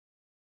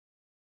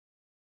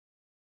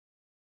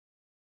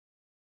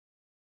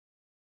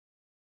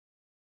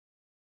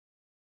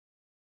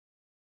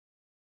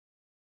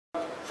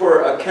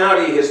For a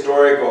county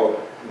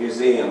historical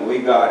museum, we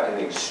got an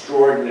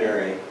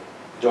extraordinary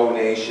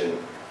donation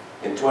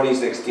in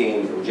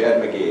 2016 from Jed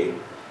Magee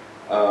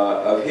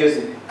of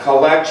his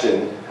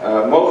collection,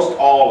 most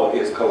all of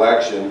his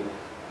collection,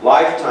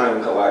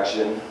 lifetime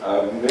collection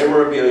of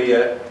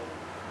memorabilia,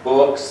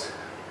 books,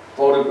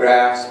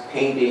 photographs,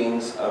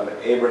 paintings of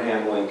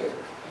Abraham Lincoln.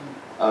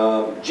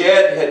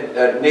 Jed had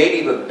a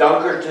native of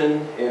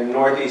Dunkerton in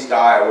northeast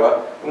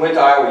Iowa. He went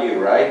to Iowa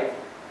U, right?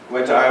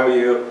 Went to Iowa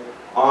U,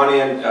 on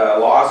in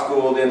law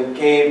school, then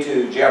came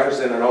to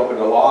Jefferson and opened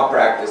a law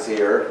practice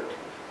here.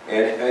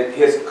 And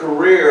his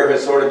career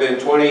has sort of been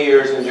 20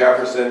 years in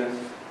Jefferson,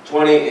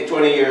 20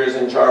 years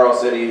in Charles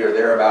City or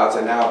thereabouts,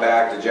 and now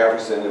back to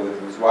Jefferson with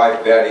his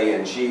wife Betty,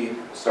 and she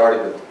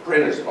started the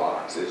Printer's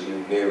Box, as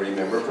you may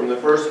remember from the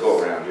first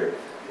go-around here.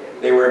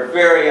 They were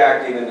very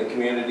active in the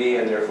community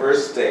in their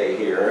first stay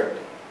here,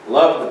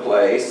 loved the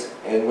place,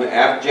 and when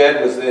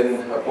Jed was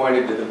then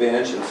appointed to the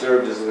bench and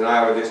served as an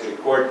Iowa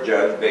District Court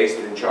judge based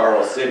in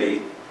Charles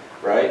City,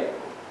 right?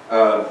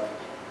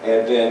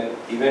 And then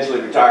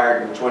eventually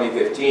retired in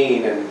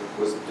 2015 and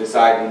was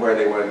deciding where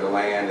they wanted to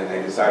land, and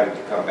they decided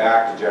to come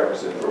back to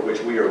Jefferson, for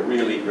which we are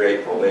really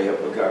grateful. They have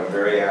become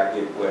very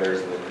active players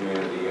in the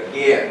community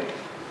again.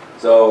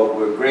 So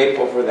we're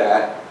grateful for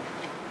that.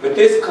 But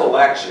this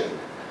collection,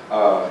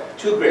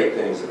 two great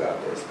things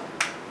about this.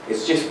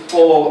 It's just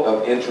full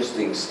of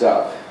interesting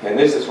stuff. And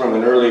this is from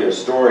an earlier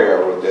story I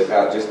wrote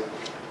about this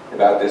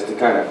to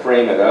kind of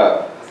frame it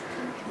up.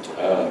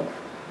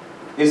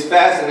 His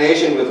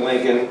fascination with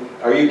Lincoln,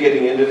 are you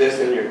getting into this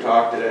in your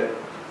talk today?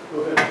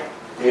 Go ahead.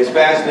 His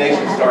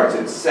fascination starts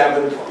in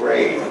 7th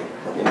grade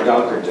in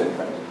Dunkerton.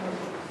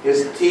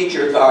 His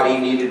teacher thought he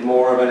needed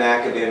more of an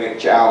academic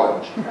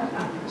challenge.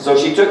 So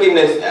she took him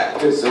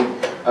to some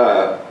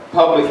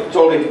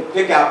told him to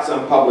pick out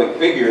some public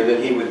figure that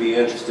he would be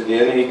interested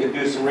in, and he could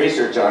do some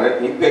research on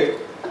it. And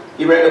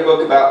he read a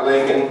book about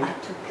Lincoln,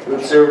 who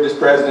served as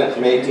president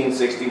from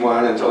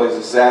 1861 until his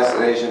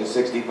assassination in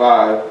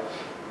 65.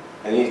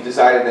 And he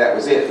decided that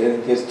was it.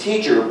 And his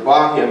teacher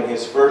bought him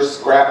his first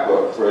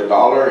scrapbook for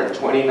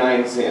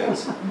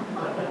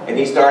 $1.29. And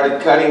he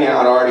started cutting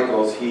out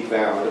articles he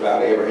found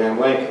about Abraham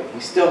Lincoln. He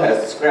still has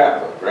the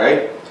scrapbook,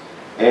 right?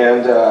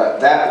 And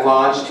that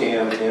launched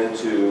him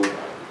into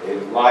a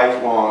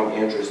lifelong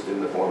interest in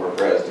the former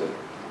president,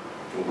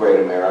 in Great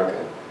America.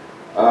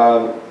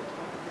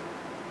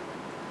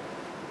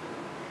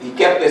 He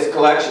kept this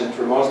collection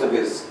for most of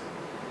his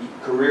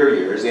career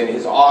years in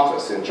his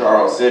office in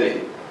Charles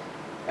City.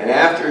 And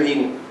after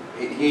he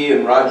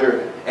and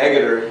Roger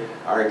Eggeter,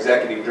 our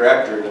executive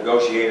director,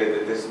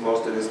 negotiated that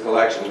most of this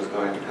collection was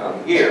going to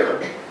come here,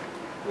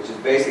 which is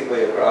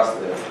basically across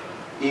the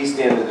east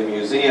end of the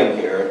museum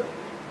here,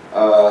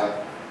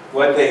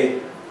 what they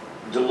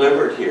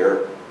delivered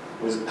here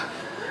was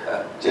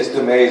just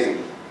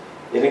amazing.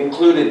 It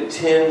included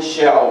 10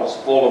 shelves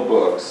full of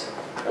books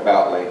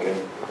about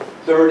Lincoln,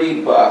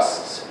 30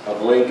 busts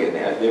of Lincoln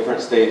at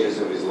different stages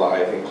of his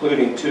life,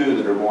 including 2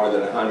 that are more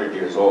than 100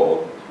 years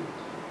old.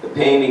 The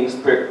paintings,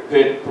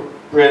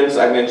 prints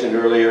I mentioned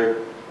earlier,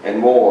 and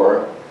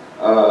more.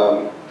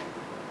 And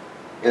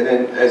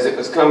then as it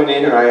was coming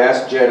in here, I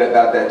asked Jed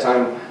about that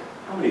time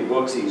how many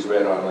books he's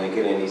read on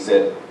Lincoln, and he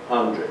said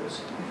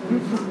hundreds.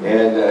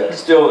 And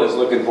still is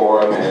looking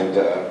for them,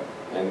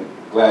 and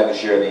glad to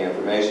share the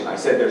information. I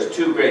said there's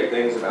 2 great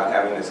things about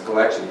having this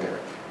collection here.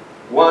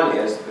 One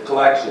is the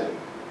collection,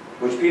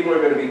 which people are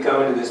going to be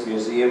coming to this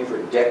museum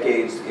for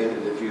decades into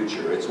the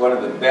future. It's one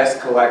of the best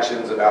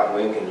collections about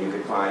Lincoln you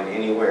could find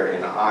anywhere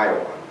in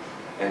Iowa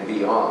and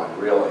beyond,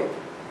 really.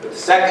 But the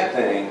second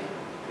thing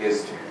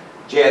is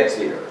Jed's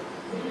here,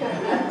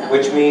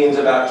 which means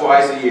about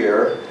twice a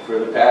year for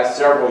the past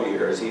several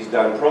years he's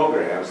done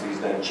programs, he's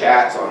done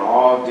chats on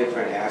all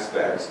different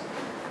aspects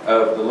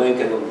of the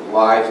Lincoln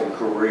life and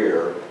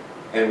career,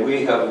 and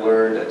we have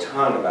learned a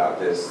ton about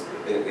this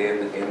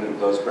in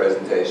those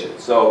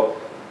presentations. So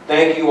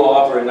thank you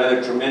all for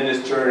another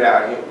tremendous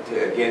turnout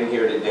again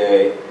here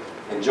today.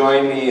 And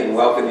join me in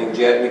welcoming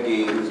Jed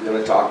Magee, who's going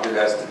to talk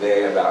to us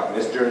today about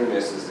Mr. and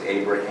Mrs.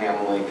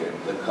 Abraham Lincoln,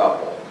 the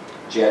couple.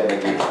 Jed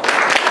Magee.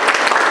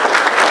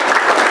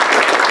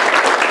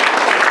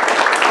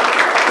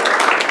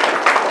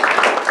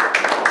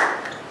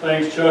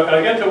 Thanks, Chuck.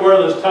 I get to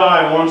wear this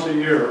tie once a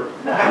year.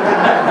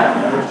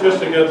 It's just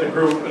to get the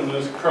group and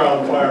this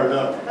crowd fired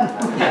up.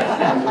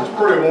 It's a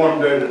pretty warm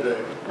day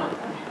today.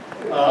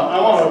 I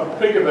want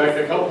to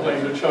piggyback a couple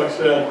things that Chuck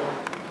said.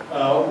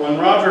 When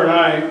Roger and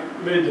I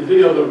made the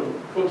deal to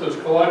put this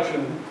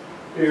collection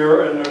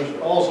here, and there's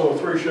also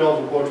 3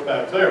 shelves of books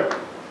back there.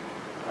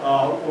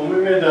 When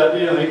we made that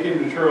deal, he came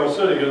to Charles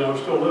City, because I was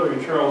still living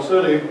in Charles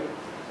City.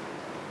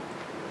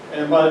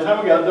 And by the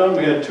time we got done,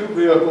 we had 2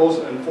 vehicles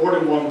and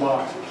 41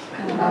 boxes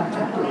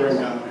to bring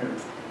down here.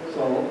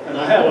 So, and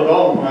I had it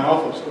all in my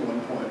office at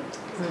one point.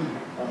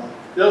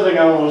 The other thing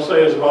I want to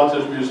say is about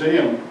this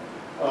museum.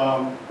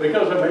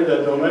 Because I made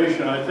that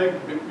donation, I think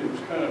it was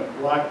kind of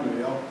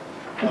blackmail.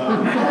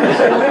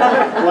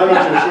 Why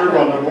don't you serve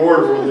on the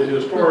board for the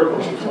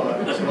Historical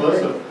Society? So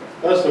that's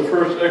That's the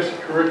first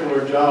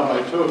extracurricular job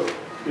I took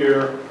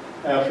here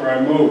after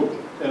I moved,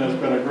 and it's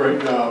been a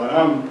great job. And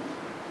I'm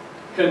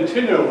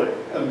continually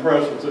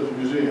impressed with this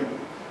museum.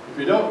 If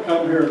you don't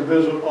come here and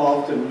visit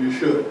often, you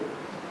should,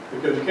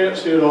 because you can't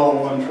see it all in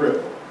one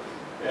trip.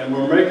 And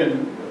we're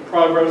making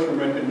progress, we're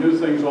making new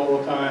things all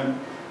the time.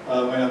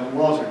 We have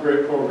lots of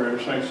great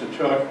programs, thanks to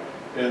Chuck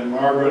and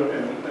Margaret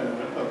and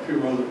a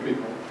few other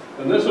people.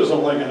 And this is a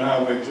Lincoln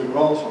Highway exhibit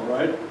also,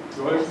 right,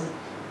 Joyce?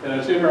 And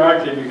it's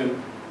interactive. You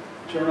can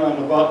turn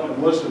on the button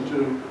and listen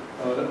to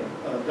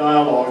a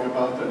dialogue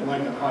about the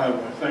Lincoln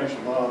Highway. Thanks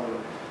to Bob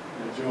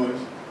and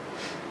Joyce.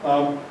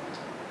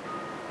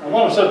 I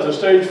want to set the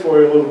stage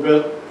for you a little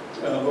bit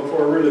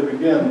before I really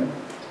begin.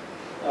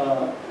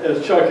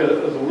 As Chuck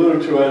has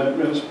alluded to,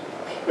 I've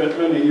spent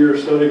many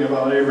years studying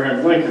about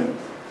Abraham Lincoln,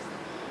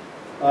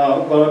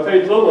 but I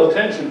paid little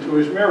attention to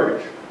his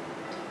marriage.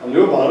 I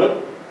knew about it.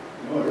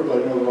 You know,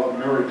 everybody knows about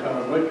Mary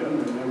Todd Lincoln,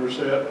 and never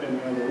say it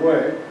any other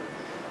way.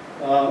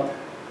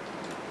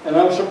 And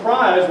I'm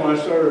surprised when I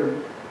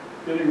started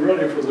getting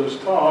ready for this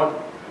talk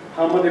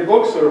how many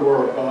books there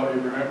were about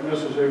Abraham,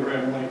 Mrs.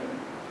 Abraham Lincoln.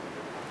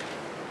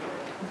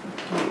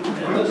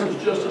 And this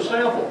is just a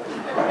sample.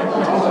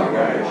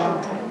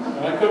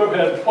 And I could have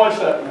had twice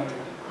that many.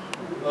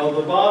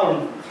 The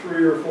bottom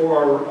 3 or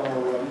 4 are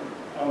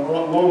on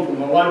loan from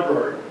the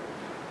library.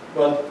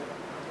 But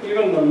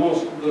even the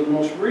most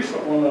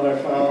recent one that I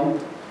found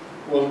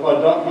was by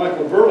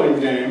Michael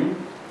Burlingame.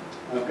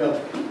 They've got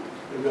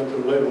the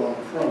label on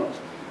the front.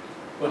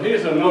 But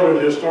he's a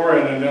noted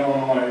historian in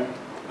Illinois,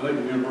 I think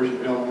the University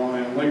of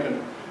Illinois, and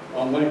Lincoln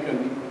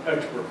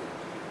expert.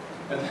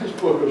 And this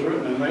book was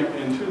written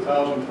in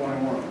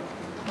 2021.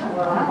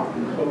 Wow.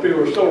 So people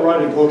are still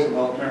writing books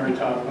about Mary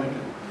Todd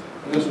Lincoln.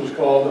 And this was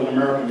called An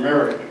American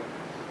Marriage.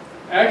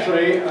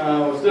 Actually,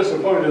 I was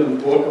disappointed in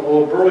the book,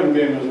 although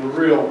Burlingame is a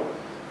real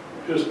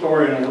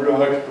historian and a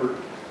real expert.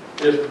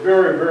 It's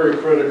very, very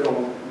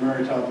critical of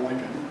Mary Todd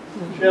Lincoln.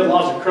 She had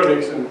lots of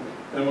critics and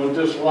was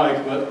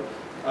disliked, but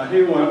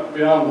he went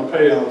beyond the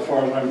pale as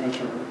far as I'm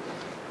concerned.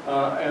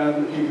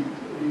 And he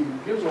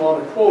gives a lot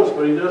of quotes,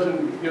 but he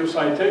doesn't give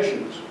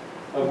citations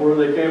of where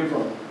they came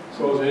from.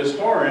 So as a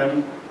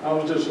historian, I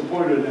was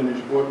disappointed in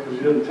his book because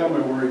he didn't tell me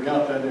where he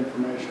got that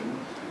information.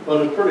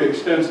 But it's pretty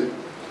extensive.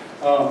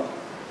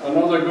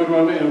 Another good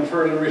one in a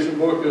fairly recent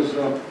book is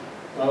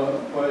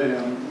by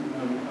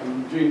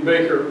Gene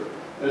Baker.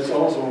 It's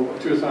also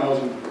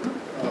 2000,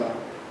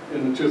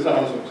 in the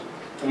 2000s.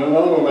 And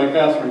another one by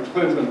Catherine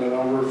Clinton that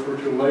I'll refer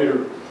to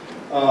later.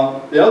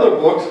 The other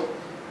books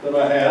that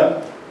I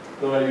had,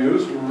 that I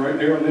used, were right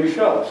here on these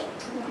shelves.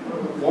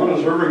 One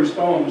is Irving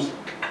Stone's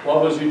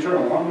Love is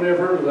Eternal. How many have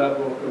heard of that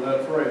book or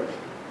that phrase?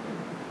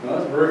 Now,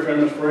 that's a very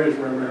famous phrase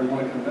for Abraham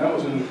Lincoln. That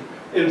was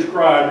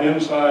inscribed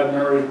inside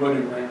Mary's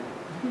wedding ring.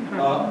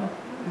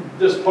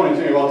 Disappointing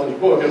thing about this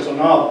book, it's a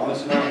novel.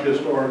 It's not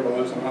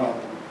historical, it's a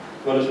novel.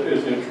 But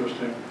it's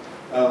interesting.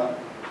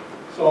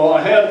 So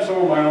I had some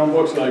of my own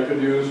books that I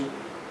could use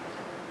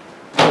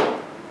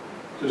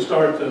to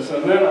start this.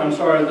 And then I'm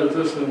sorry that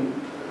this isn't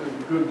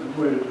a good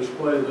way to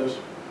display this.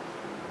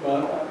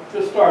 But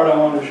to start, I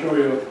want to show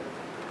you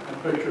a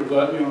picture of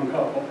that young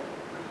couple.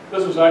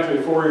 This is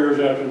actually 4 years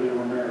after they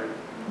were married.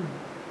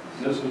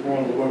 This is one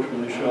of the books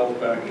on the shelf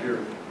back here.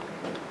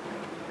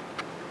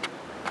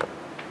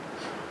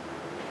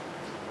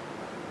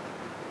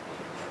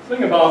 The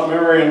thing about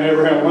Mary and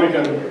Abraham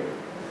Lincoln,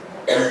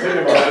 the thing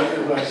about it,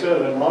 as I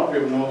said, and a lot of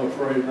people know the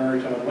phrase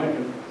Mary Todd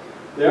Lincoln,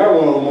 they are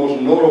one of the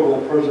most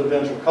notable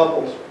presidential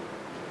couples.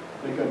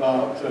 Think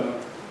about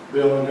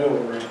Bill and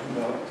Hillary,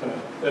 about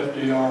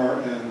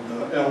FDR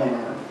and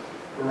Eleanor,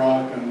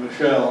 Barack and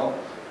Michelle,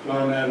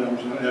 John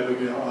Adams and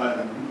Abigail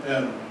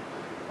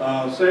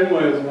Adams. Same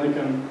way as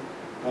Lincoln,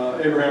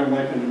 Abraham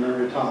Lincoln and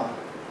Mary Todd.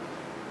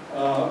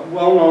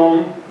 Well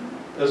known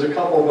as a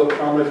couple, but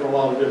probably for a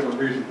lot of different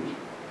reasons.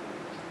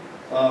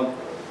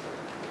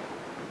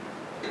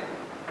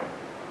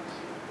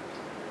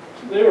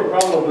 They were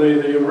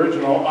probably the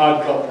original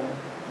odd couple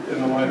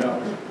in the White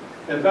House.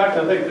 In fact,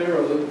 I think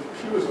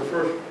she was the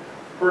first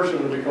person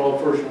to be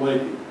called First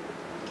Lady.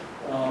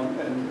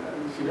 And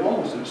she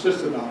almost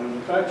insisted on it.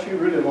 In fact, she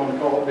really wanted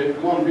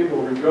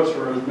people to address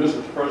her as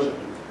Mrs. President.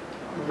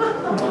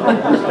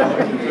 That's how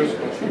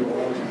egotistical she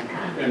was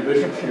and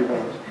ambitious she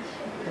was.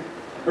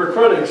 Her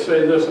critics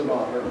say this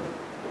about her: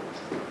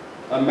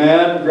 a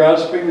mad,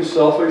 grasping,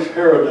 selfish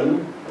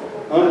harridan,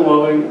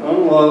 unloving,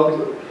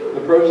 unloved,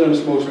 the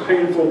president's most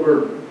painful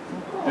burden,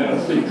 and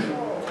a thief.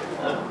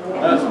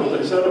 That's what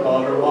they said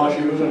about her while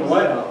she was in the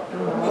White House.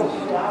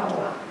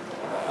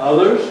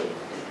 Others,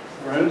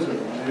 friends and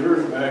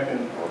neighbors back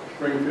in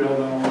Springfield,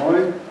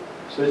 Illinois,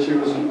 said she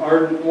was an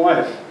ardent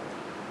wife,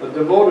 a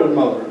devoted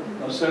mother,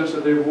 a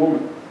sensitive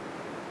woman.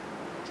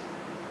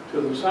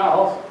 To the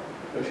south,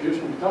 because she was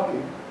from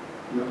Kentucky,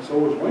 so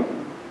was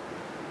Lincoln.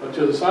 But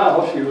to the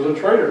south, she was a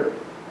traitor.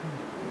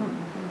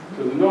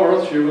 To the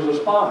north, she was a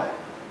spy.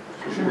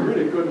 So she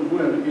really couldn't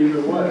win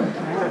either way.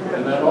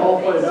 And that all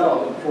played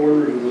out in 4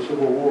 years of the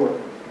Civil War.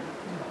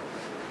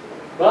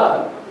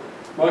 But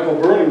Michael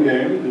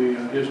Burlingame,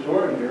 the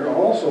historian here,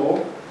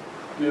 also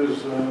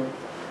gives some,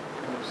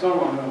 I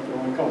don't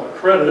want to call it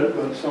credit,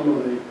 but some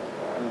of the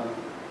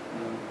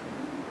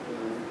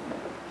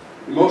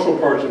emotional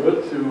parts of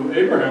it to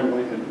Abraham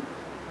Lincoln.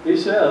 He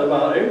said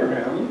about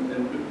Abraham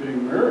and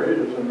being married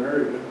as a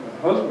married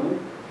husband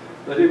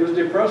that he was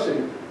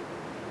depressive.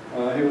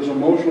 He was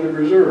emotionally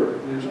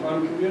reserved. He was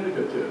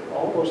uncommunicative.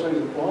 All those things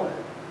apply.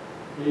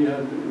 He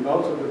had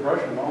bouts of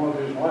depression all of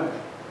his life.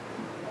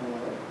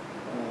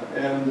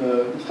 And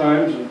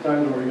times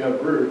where he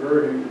got very,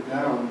 very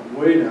down,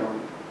 way down.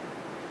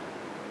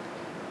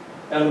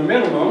 At a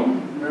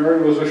minimum,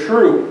 Mary was a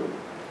shrew.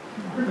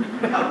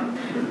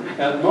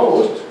 At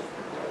most,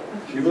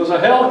 she was a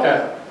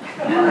hellcat,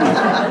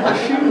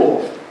 a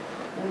she-wolf,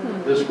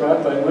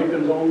 described by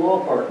Lincoln's own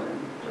law partner.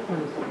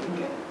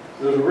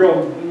 There's a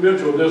real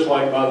mutual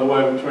dislike, by the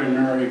way, between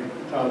Mary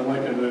Todd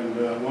Lincoln and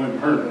William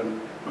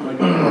Herndon.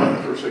 Lincoln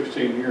was for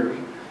 16 years.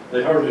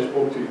 They hardly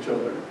spoke to each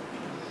other.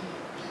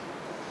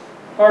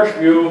 Harsh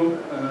view,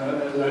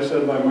 as I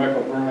said, by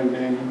Michael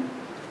Burlingame.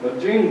 But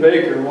Jean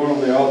Baker, one of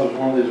the authors of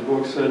one of these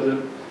books, said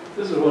that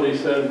this is what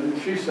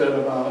she said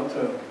about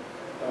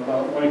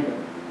Lincoln.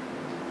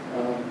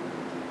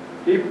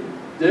 He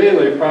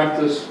daily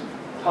practiced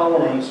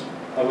tolerance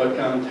of a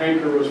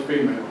cantankerous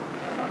female.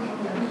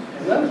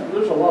 And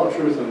there's a lot of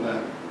truth in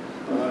that.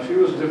 She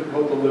was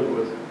difficult to live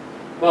with,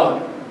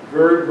 but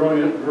very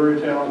brilliant, very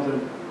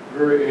talented,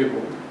 very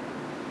able.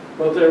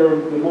 But they were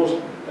the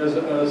most, as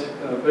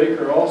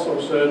Baker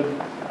also said,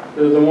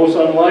 they're the most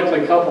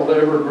unlikely couple to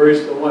ever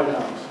grace the White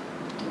House.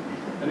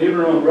 And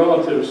even when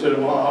relatives said,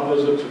 well,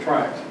 opposites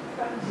attract.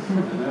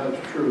 And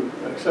that's true,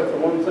 except for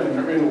one thing,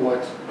 their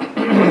intellects were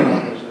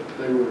opposite.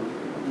 They were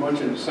much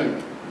in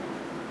sync.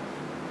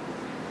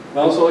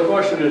 Well, so the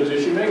question is,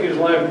 did she make his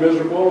life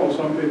miserable, as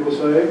some people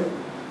say,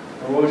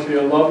 or was she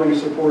a loving,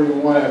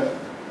 supporting wife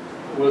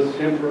with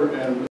temper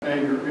and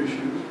anger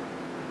issues?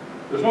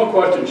 There's no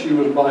question she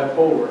was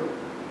bipolar.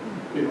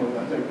 People,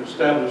 I think,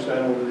 established that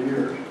over the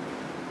years.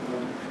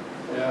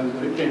 And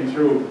it came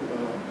through.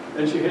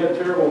 And she had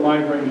terrible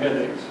migraine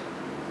headaches.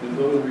 And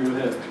those of you who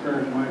have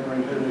experienced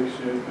migraine headaches,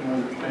 you can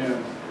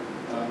understand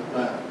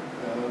that.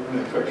 It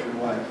really affects your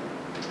life.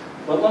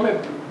 But let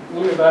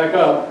me back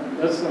up.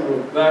 That's the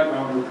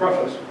background or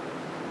preface.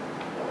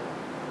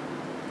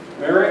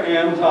 Mary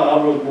Ann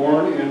Todd was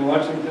born in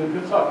Lexington,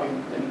 Kentucky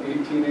in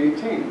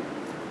 1818.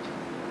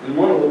 In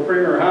one of the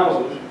premier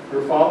houses,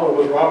 her father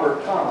was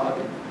Robert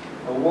Todd,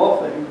 a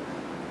wealthy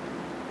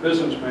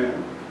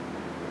businessman.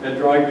 Had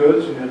dry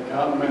goods, he had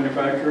cotton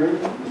manufacturing,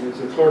 he was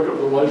the clerk of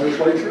the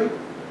legislature.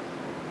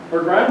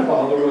 Her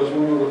grandfather was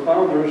one of the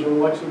founders of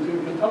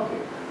Lexington, Kentucky.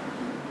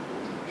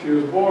 She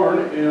was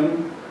born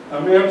in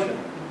a mansion.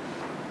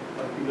 I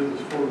can get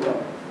this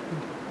photograph.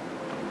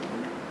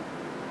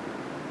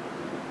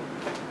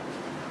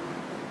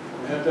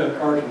 I have to have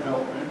Carson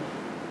help me.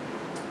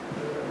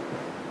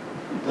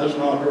 That's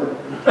not her.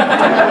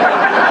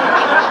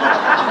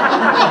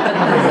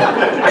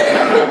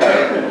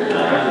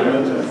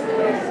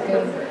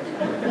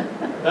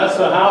 That's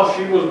the house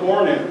she was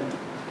born in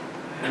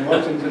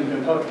Lexington,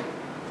 Kentucky,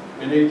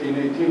 in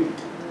 1818.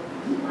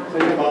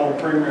 Think about a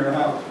premier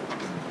house.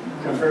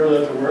 Compare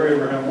that to where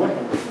Abraham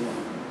Lincoln was born.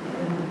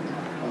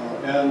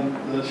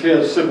 And she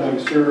has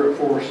siblings,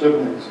 4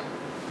 siblings.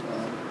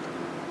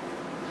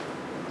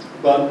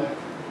 But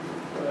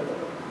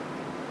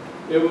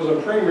it was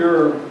a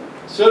premier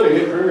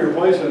city, a premier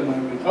place in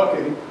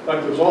Kentucky. In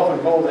fact, it was often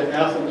called the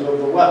Athens of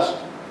the West,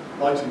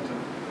 Lexington.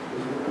 It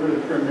was really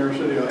a premier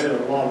city ahead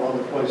of a lot of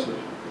other places.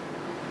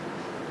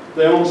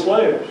 They owned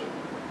slaves,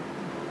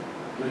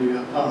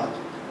 the Todds.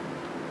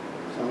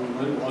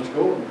 Sounds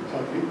logical in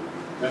Kentucky,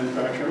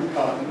 manufacturing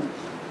cotton.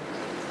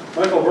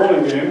 Michael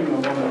Burlingame, the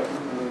one that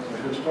the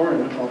historian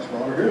that talks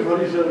about her, here's what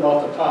he said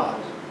about the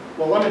Todds.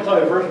 Well, let me tell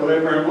you first what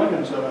Abraham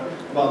Lincoln said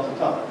about the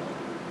Todds.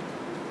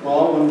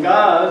 Well, when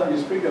God, you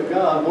speak of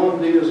God,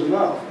 1 D is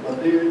enough,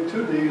 but 2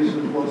 Ds is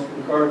what's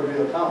required to be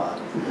a Todd.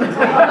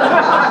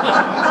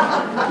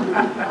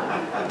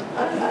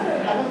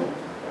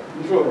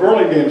 This is what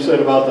Burlingame said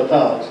about the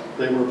Todds.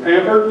 They were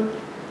pampered,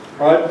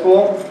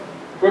 prideful,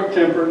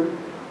 quick-tempered.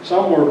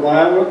 Some were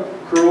violent,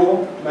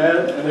 cruel,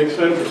 mad, and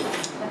eccentric.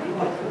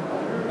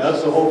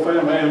 That's the whole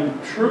family.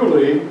 And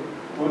truly,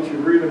 once you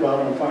read about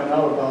them and find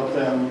out about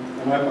them,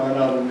 and I find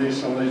out in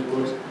some of these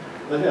books,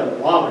 they had a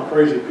lot of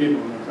crazy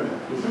people in their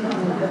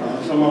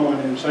family. Some of them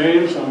went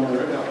insane, some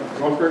were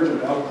drunkards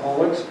and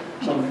alcoholics,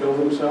 some killed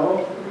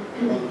themselves,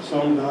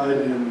 some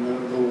died in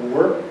the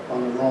war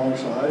on the wrong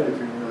side, if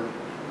you were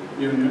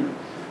Union.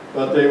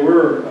 But they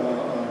were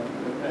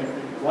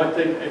like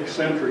the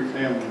eccentric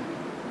family.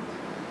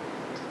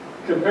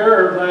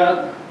 Compare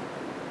that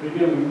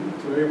beginning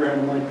to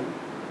Abraham Lincoln.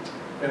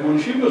 And when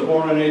she was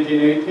born in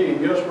 1818,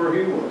 guess where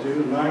he was? He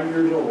was 9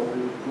 years old.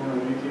 He was born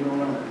in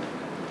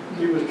 1809.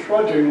 He was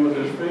trudging with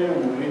his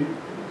family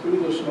through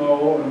the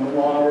snow and the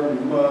water and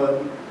the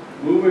mud,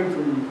 moving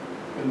from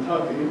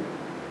Kentucky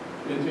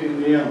into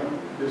Indiana,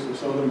 just the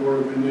southern border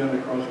of Indiana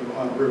across the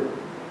Ohio River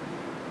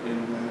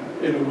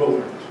in the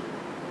wilderness.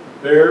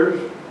 Bears,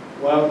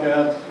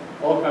 wildcats,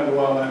 all kinds of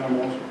wild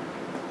animals,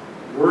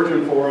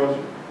 virgin forest,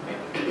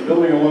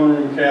 building a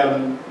one-room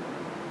cabin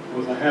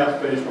with a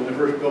half face. When they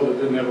first built it,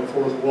 didn't have a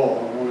fourth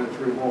wall, it only had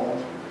 3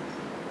 walls.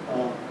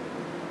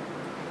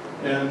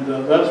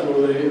 That's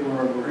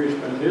where he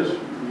spent his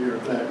year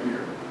that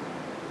year.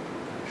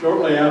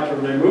 Shortly after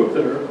they moved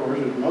there, of course,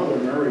 his mother,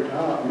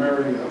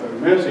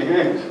 Nancy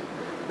Hanks,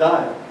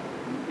 died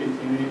in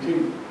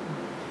 1818.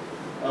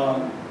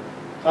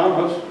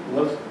 Thomas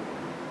left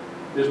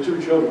his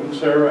 2 children,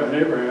 Sarah and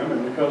Abraham,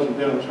 and the cousin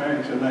Dennis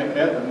Hanks in that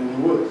cabin in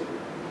the woods.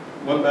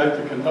 Went back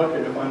to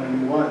Kentucky to find a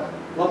new wife.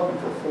 Left them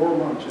for 4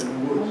 months in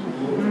the woods.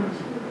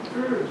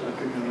 If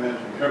you can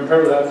imagine.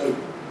 Compare that to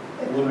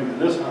living in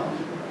this house.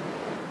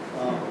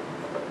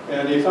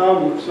 And he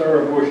found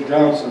Sarah Bush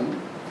Johnson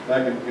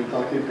back in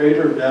Kentucky, paid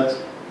her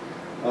debts,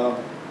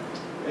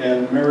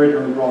 and married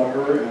her and brought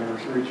her and her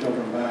 3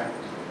 children back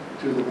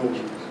to the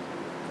wilderness.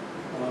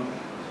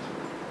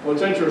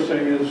 What's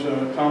interesting is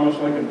Thomas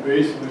Lincoln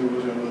basically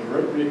was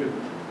illiterate. He could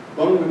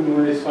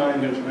bunglingly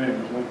sign his name,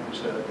 as Lincoln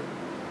said.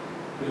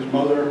 His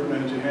mother,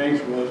 Nancy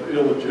Hanks, was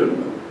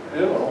illegitimate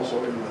and also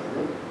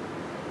illiterate,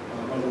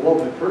 but a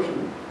lovely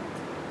person.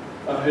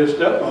 His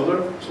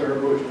stepmother, Sarah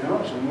Bush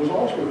Johnson, was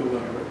also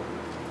illiterate.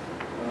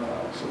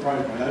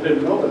 Surprisingly, I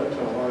didn't know that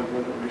until I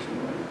read it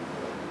recently.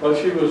 But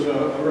she was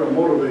a real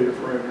motivator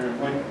for Abraham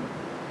Lincoln.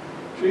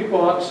 She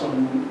brought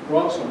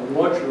some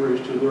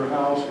luxuries to their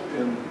house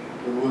in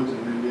the woods in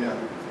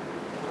Indiana.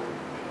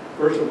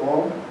 First of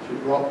all, she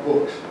brought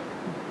books.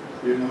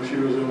 Even though she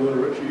was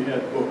illiterate, she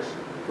had books.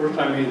 First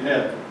time he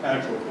had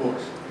actual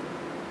books.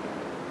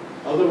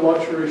 Other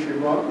luxuries she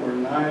brought were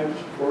knives,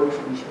 forks,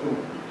 and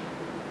spoons,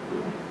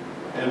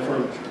 and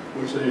furniture,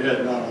 which they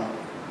had none of.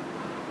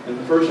 And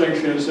the first thing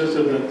she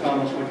insisted that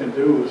Thomas Lincoln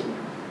do was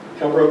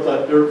cover up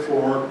that dirt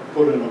floor,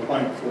 put in a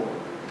plank floor,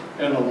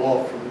 and a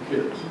loft for the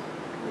kids.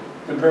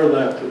 Compare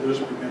that to this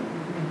beginning.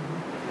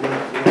 What a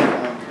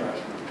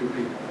contrast with 2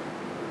 people.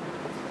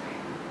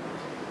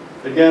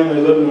 Again,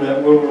 they lived in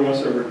that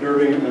wilderness. They were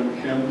dirty and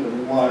unkempt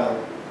and wild.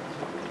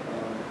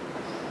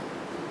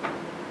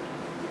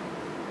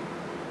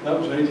 That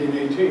was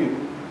 1818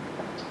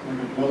 when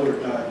his mother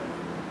died.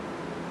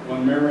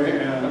 When Mary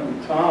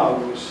Ann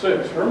Todd was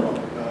 6, her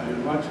mother died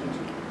in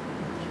Lexington.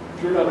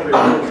 It turned out to be a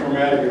very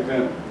traumatic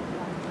event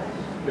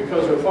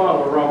because her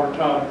father, Robert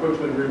Todd,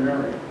 quickly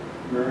remarried.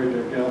 Married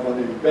a gal by the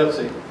name of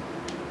Betsy. To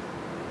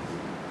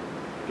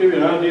give you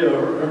an idea of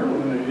her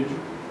lineage,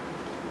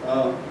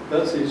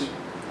 Betsy's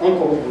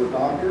uncles were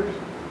doctors,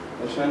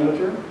 a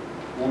senator,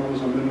 one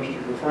was a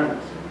minister to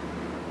France.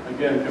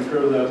 Again,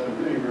 compare that to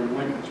Abraham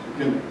Lincoln's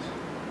beginnings.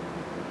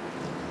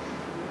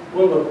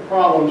 One of the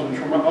problems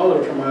and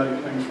other traumatic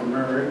things for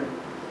Mary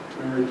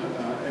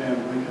Ann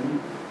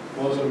Lincoln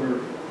was that her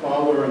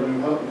father and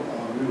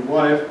new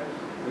wife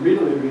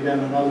immediately began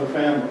another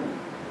family.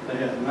 They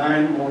had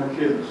 9 more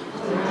kids.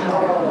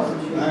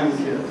 9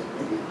 kids.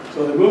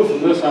 So they moved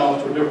from this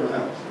house to a different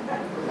house.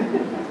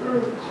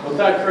 But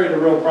that created a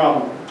real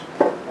problem.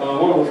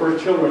 One of the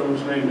first children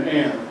was named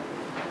Ann.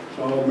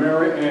 So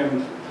Mary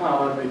Ann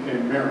Todd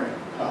became Mary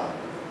Todd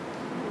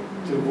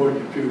to avoid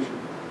confusion.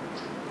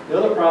 The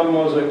other problem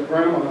was that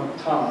Grandma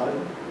Todd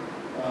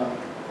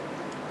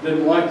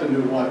didn't like the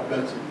new wife,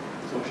 Betsy.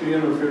 So she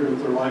interfered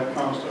with her life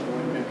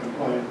constantly and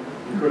complained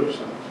and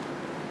criticized.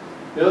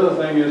 The other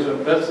thing is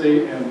that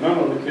Betsy and none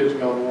of the kids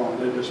got along.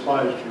 They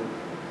despised her.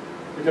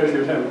 Because she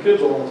was having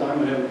kids all the time,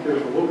 they had the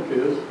kids for little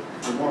kids,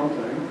 for one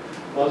thing,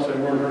 plus they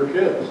weren't her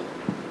kids.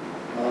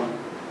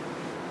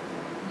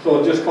 So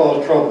it just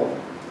caused trouble.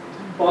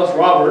 Plus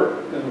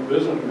Robert, and the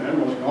businessman,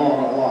 was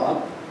gone a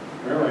lot.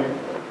 Mary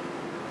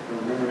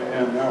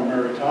Ann, now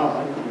Mary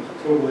Todd, was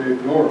totally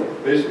ignored,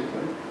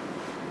 basically.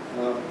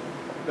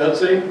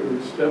 Betsy,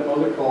 the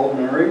stepmother, called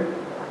Mary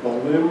the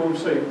limb of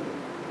Satan.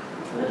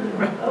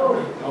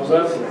 How's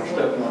that for a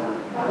stepmother?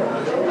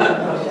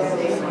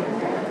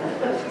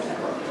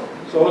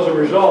 So as a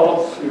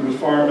result, she was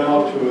farmed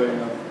out to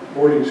a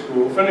boarding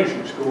school,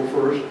 finishing school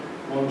first,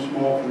 one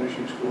small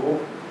finishing school.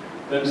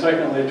 Then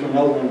secondly to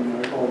another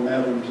one called I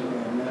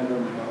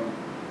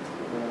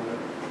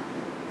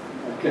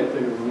can't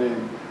think of the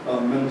name,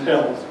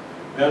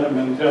 Madam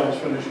Mentel's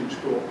finishing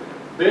school.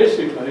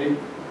 Basically,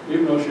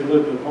 even though she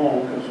lived at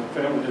home because her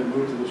family had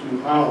moved to this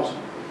new house,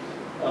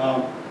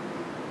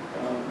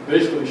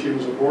 basically she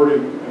was at a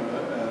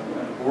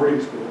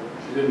boarding school.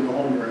 She didn't go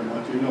home very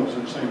much. You know, it's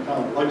in the same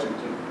town,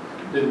 Lexington.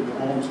 Didn't go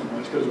home so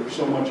much because there was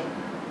so much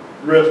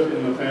rift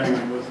in the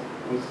family with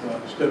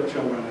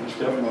stepchildren and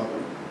stepmother.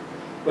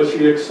 But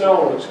she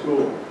excelled at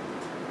school.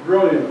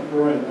 Brilliant.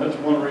 That's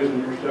one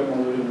reason her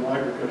stepmother didn't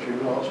like her, because she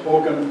was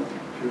outspoken,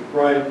 she was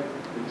bright,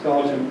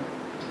 intelligent.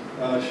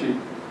 She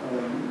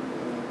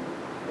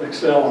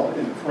excelled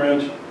in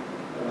French,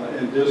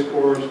 in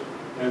discourse,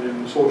 and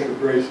in social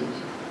graces.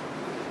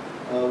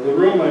 The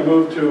room I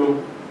moved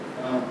to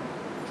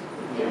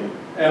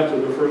after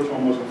the first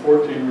one was a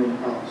 14-room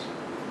house.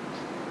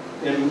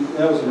 And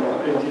that was in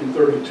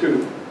 1832.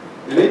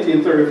 In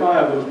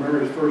 1835 was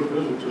Mary's first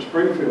visit to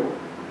Springfield.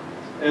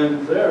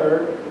 And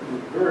there,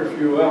 very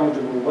few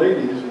eligible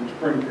ladies in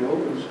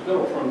Springfield. It was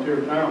still a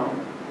frontier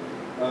town.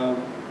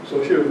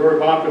 So she was very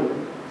popular.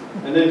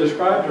 And they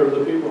described her,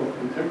 the people,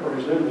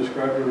 contemporaries then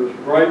described her as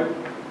bright,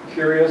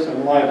 curious,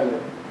 and lively.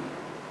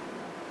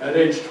 At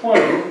age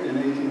 20, in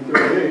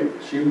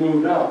 1838, she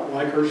moved out,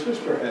 like her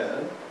sister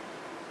had,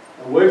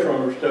 away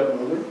from her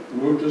stepmother,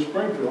 moved to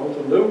Springfield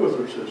to live with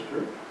her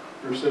sister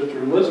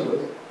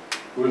Elizabeth,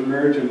 who was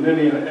married to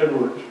Ninian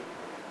Edwards.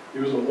 He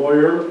was a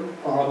lawyer,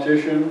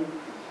 politician.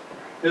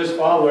 His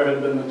father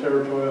had been the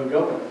territorial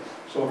governor,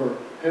 so her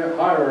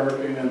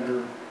hierarchy and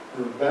her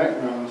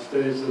background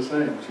stays the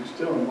same. She's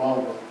still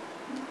involved with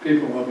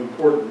people of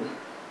importance.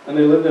 And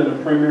they lived in a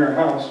premier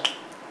house.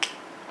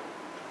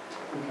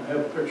 I have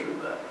a picture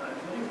of that, I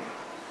think.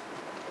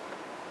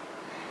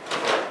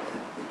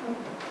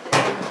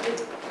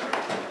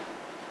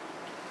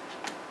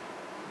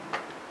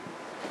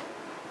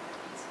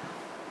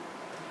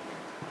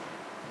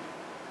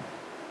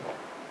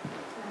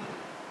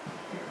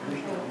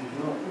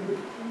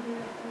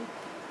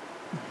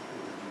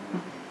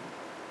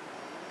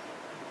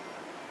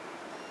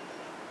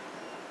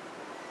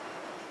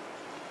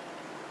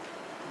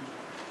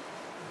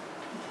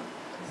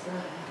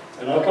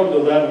 And I'll come to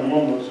that in a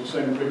moment. It's the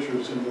same picture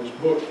that's in this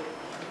book.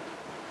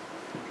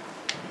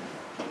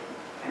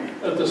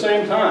 At the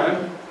same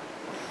time,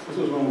 this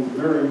is when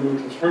Mary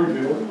moved to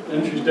Springfield,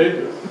 and she stayed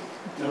there.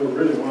 Never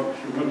really went.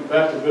 She went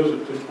back to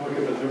visit just like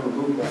it, but never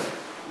moved back.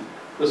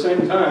 At the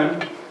same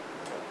time,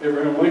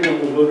 Abraham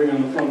Lincoln was living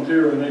on the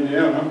frontier in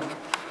Indiana,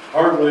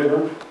 hard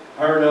labor,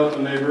 hired out the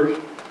neighbors,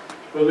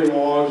 splitting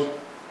logs,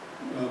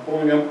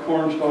 pulling up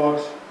corn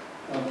stalks,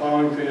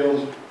 plowing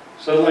fields,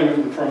 settling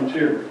in the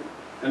frontier.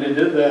 And he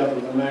did that for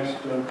the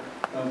next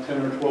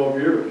 10 or 12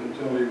 years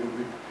until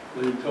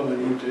they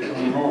moved to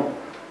Illinois.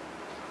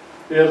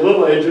 He had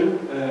little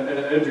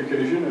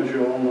education, as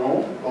you all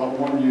know, about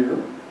 1 year.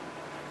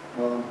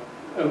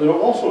 And there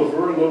also is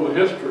very little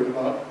history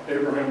about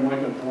Abraham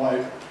Lincoln's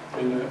life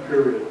in that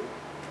period,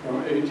 from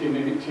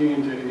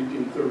 1818 to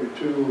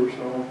 1832 or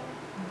so.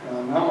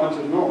 Not much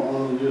is known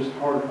other than just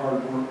hard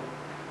work.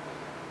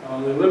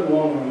 They lived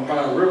along the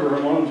Ohio River,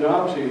 and one of the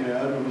jobs he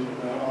had was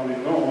on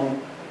his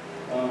own.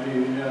 He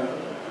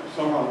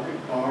somehow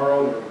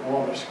borrowed or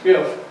bought a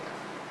skiff,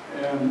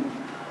 and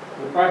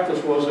the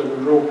practice was that we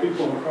row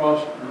people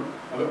across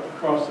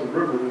the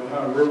river, the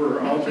Ohio River,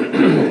 or out to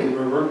the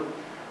river,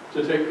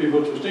 to take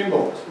people to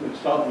steamboats. They'd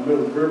stop in the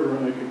middle of the river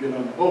and they could get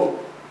on the boat.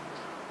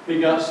 He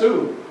got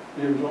sued.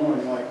 He was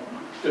only like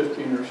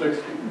 15 or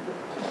 16.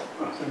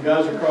 Some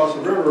guys across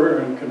the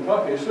river in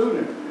Kentucky sued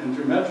him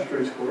into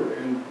magistrate's court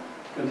in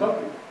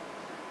Kentucky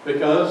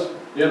because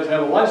you have to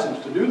have a license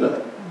to do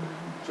that,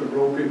 to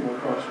row people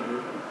across the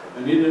river.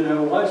 And he didn't have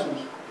a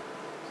license.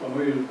 So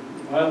he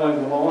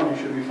violated the law and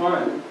he should be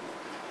fined.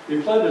 He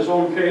pled his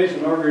own case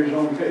and argued his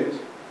own case.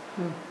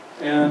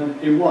 And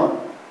he won.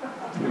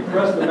 He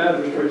pressed the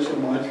magistrate so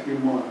much, he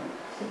won.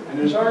 And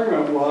his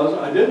argument was,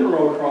 I didn't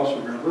row across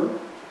the river,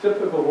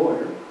 typical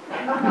lawyer.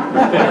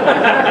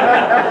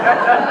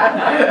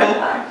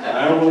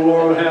 I only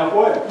rowed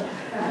halfway.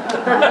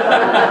 And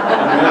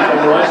he had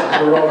a license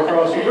to row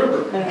across the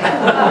river. The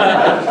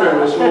magistrate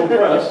was so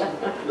impressed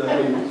that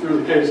he threw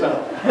the case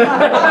out.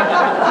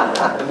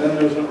 And then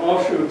there's an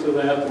offshoot to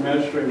that. The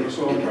magistrate was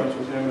so impressed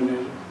with him and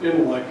his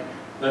intellect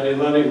that he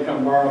let him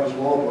come borrow his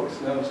law books.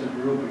 That was his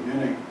real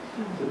beginning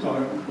to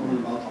learn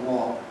about the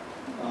law,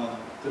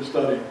 to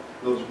study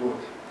those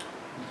books.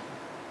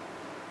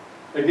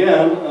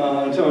 Again,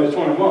 until he was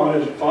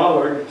 21, his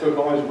father took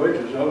all his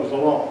wages. That was the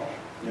law.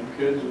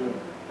 Kids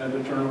had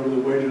to turn over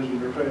the wages of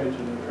their pay to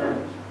their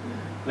parents.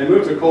 They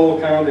moved to Cole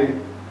County,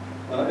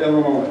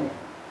 Illinois.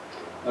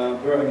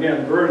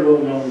 Again, very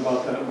little known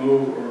about that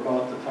move or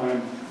about the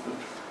time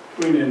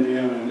between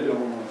Indiana and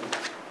Illinois.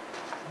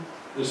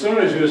 As soon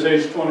as he was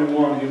age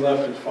 21, he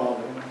left his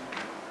father.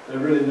 They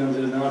really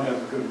did not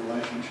have a good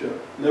relationship.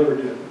 Never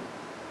did.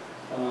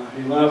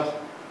 He left.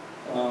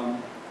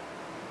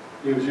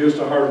 He was used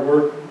to hard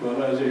work,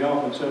 but as he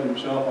often said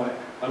himself,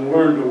 I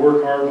learned to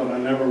work hard, but I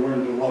never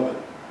learned to love it.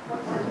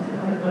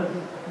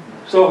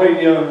 So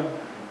he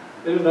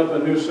ended up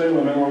in New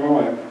Salem,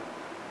 Illinois,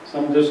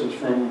 some distance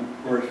from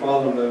where his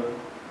father lived.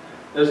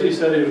 As he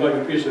said, he was like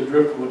a piece of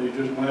driftwood. He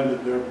just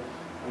landed there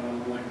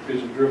like a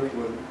piece of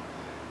driftwood.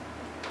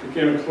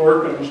 Became a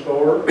clerk in a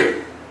store,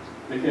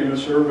 became a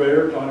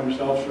surveyor, taught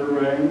himself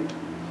surveying.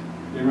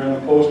 He ran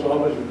the post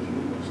office, he was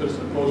an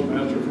assistant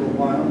postmaster for a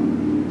while.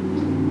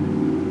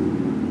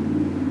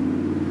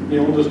 He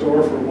owned a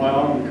store for a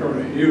while and incurred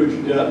a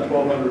huge debt,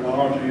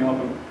 $1,200. He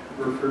often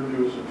referred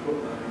to as a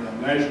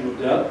national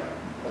debt,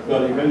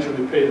 but he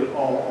eventually paid it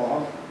all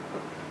off.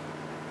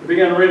 He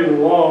began reading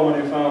the law when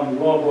he found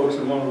law books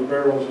in one of the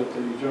barrels at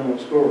the general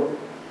store.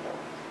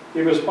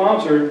 He was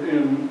sponsored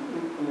in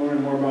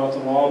learning more about the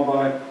law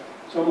by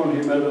someone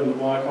he met in the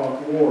Black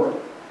Hawk War.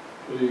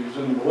 He was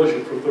in the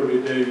militia for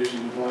 30 days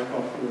in the Black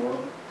Hawk War.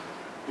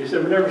 He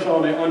said, we never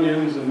saw any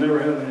onions and never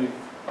had any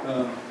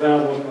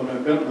battles, but I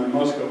bent my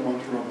musket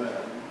once real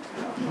bad.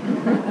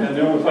 And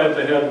the only fight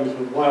they had was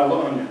with wild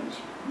onions.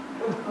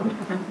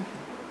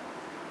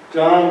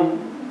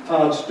 John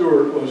Todd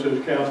Stewart was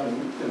his captain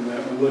in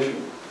that militia.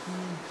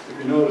 If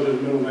you notice,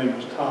 his middle name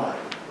was Todd.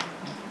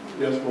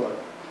 Guess what?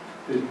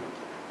 His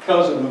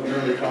cousin of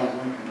Mary Todd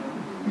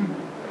Lincoln.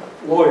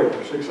 Lawyer,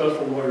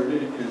 successful lawyer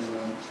in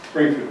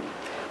Springfield.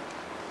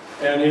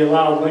 And he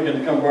allowed Lincoln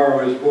to come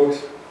borrow his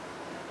books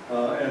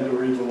and to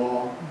read the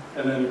law.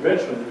 And then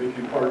eventually they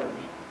became partners.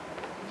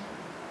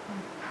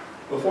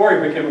 Before he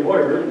became a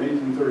lawyer in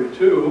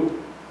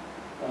 1832,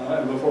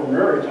 and before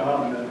Mary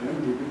Todd met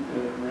him, he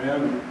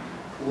ran and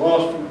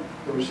lost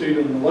for a seat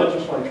in the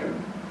legislature.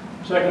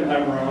 Second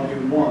time around, he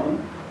won.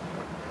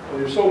 But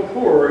he was so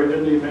poor, he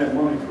didn't even have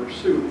money for a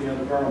suit. He had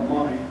to borrow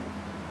money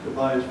to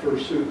buy his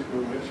first suit to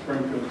go to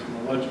Springfield to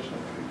the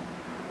legislature.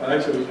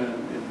 Actually, it was in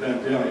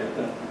Vandalia at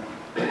that time.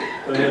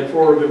 But he had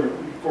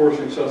four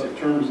successive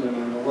terms then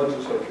in the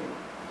legislature.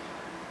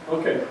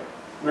 Okay,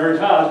 Mary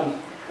Todd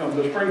comes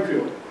to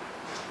Springfield.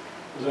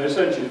 As I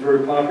said, she's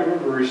very popular,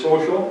 very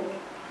social,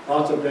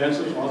 lots of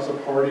dances, lots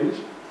of parties.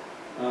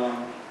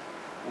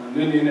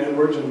 Ninian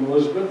Edwards and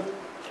Elizabeth,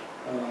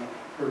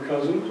 her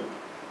cousins,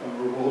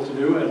 were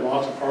well-to-do, had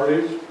lots of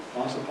parties,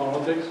 lots of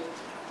politics.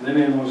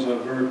 Ninian was a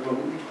very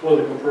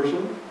political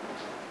person.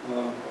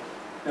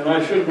 And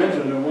I should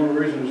mention that one of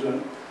the reasons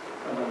that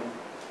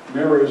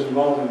Mary is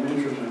involved in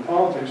interest in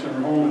politics in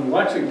her home in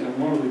Lexington,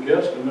 one of the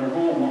guests in their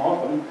home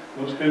often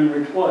was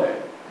Henry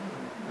Clay,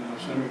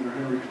 Senator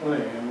Henry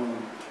Clay, and one of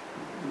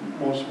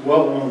the most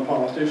well-known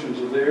politicians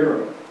of the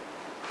era.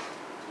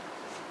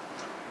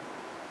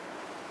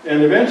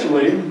 And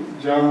eventually,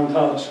 John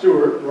Todd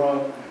Stewart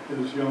brought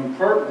his young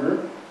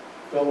partner,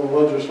 fellow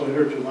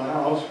legislator, to the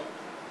house,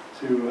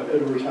 to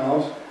Edward's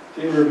house,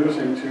 to introduce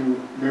him to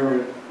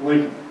Mary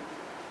Lincoln.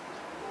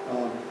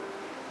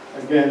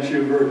 Again, she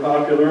was very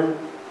popular.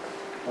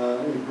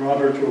 He brought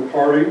her to a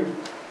party.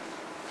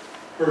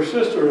 Her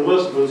sister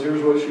Elizabeth,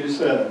 here's what she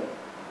said.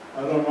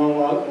 I don't know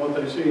what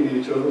they see in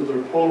each other.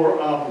 They're polar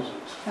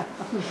opposites.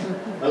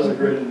 That's a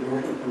great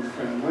endorsement from your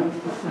family.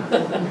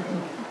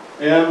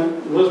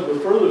 And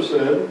Elizabeth further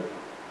said,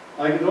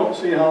 I don't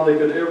see how they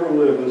could ever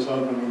live as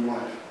husband and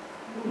wife.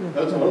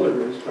 That's another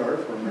great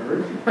start for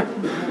marriage.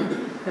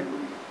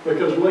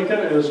 Because Lincoln,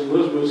 as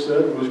Elizabeth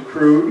said, was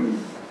crude,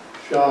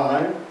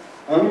 shy,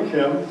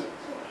 unkempt,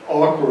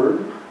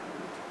 awkward.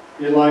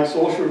 He lacked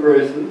social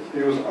graces.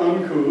 He was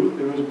uncouth.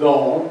 He was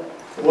dull.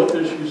 What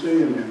did she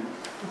see in him?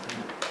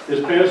 His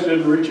pants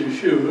didn't reach his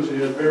shoes. He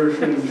had bare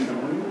shoes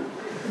showing.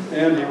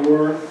 And he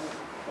wore,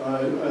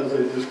 as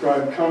they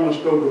described,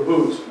 Conestoga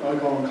boots. I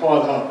call them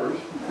clodhoppers.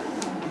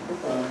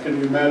 Can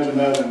you imagine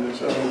that in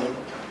this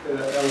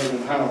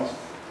elegant house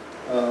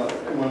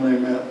when they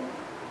met?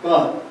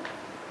 But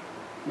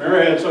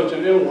Mary had such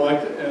an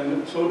intellect,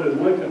 and so did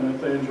Lincoln,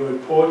 that they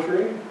enjoyed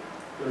poetry.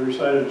 They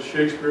recited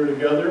Shakespeare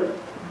together,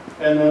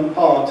 and then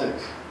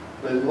politics.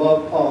 They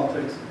loved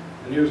politics.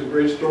 And he was a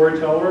great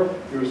storyteller.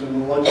 He was in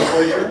the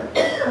legislature.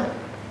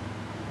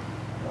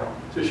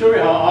 To show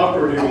you how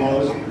awkward he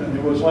was, and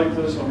he was like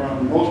this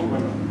around most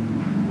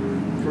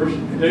women. First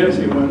dance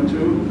he went to,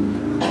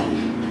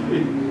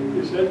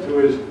 he said to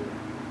his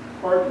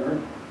partner,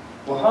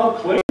 well, how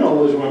clean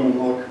all these women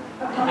look.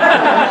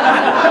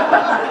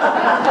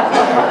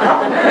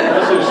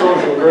 That's his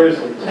social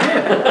graces.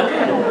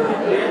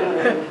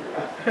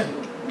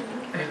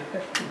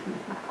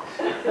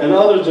 And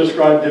others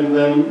described him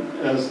then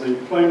as the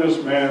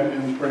plainest man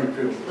in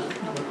Springfield.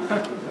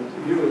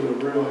 He was a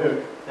real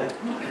hick.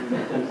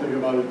 Don't think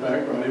about his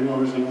background, even though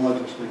he was in the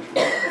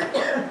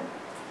legislature.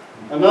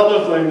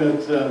 Another thing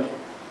that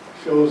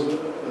shows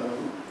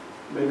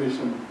maybe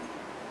some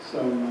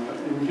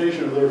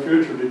indication of their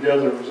future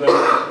together was at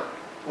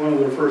one of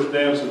their first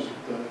dances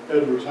at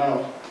Edward's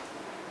house.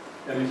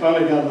 And he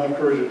finally got enough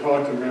courage to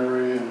talk to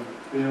Mary and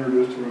be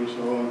introduced to her.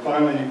 So and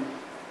finally,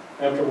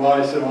 after a while,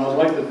 he said, well, I'd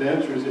like to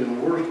dance with you in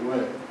the worst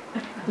way.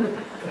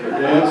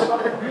 Dance,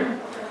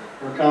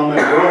 her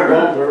comment,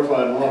 well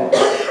verified law.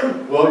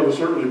 Well, you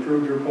certainly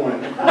proved your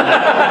point. You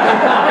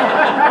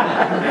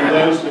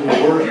danced in the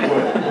worst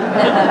way.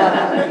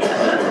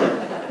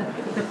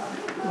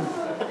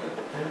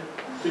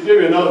 To give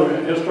you another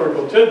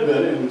historical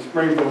tidbit, in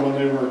Springfield when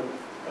they were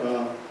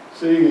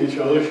seeing each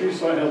other, she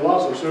had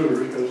lots of suitors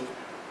because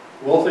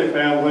wealthy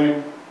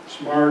family,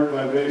 smart,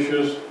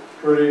 vivacious,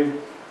 pretty.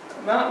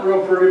 Not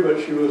real pretty, but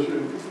she was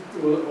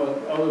what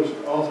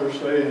authors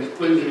say is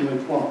pleasingly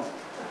plump.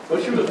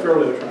 But she was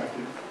fairly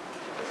attractive.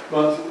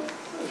 But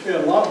she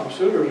had lots of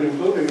suitors,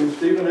 including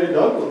Stephen A.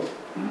 Douglas.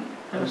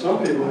 And some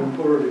people even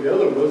put her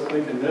together with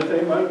thinking that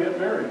they might get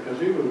married, because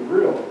he was a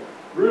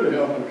really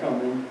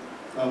up-and-coming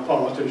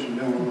politician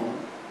in Illinois.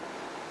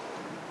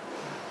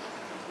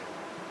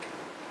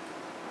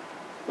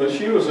 But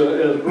she was,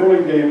 as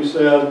Burlingame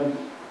said,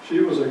 she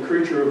was a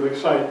creature of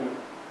excitement.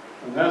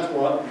 And that's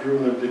what drew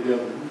them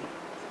together.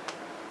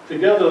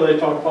 Together they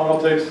talked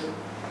politics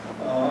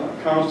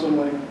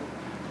constantly.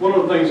 One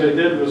of the things they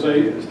did was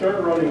they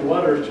started writing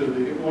letters to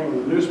one of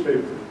the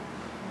newspapers,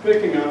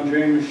 picking on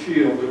James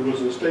Shield, who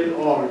was a state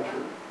auditor.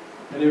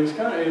 And he was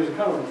kind of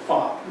a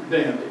fop,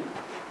 dandy.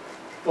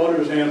 Thought he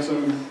was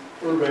handsome,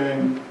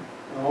 Urbane,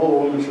 all the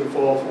women should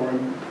fall for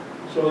him.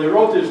 So they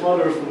wrote these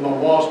letters from the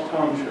lost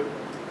township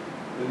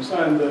and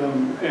signed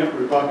them Aunt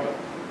Rebecca.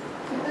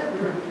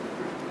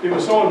 He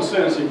was so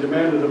incensed he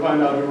demanded to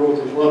find out who wrote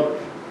those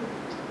letters.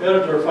 The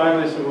editor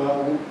finally said,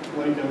 well,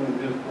 Lincoln and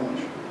his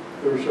bunch.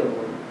 There were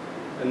several.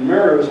 And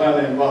Mary was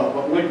highly involved,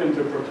 but Lincoln,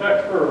 to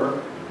protect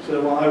her,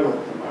 said, well, I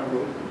wrote them.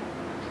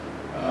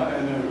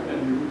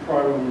 And you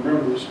probably will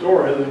remember the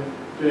story that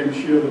James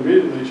Shield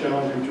immediately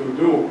challenged him to a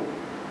duel,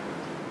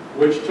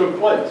 which took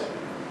place.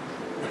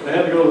 They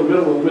had to go to the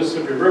middle of the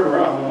Mississippi River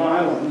on an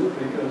island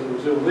because it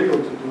was illegal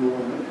to duel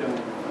in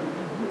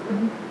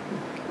Illinois.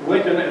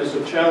 Lincoln, as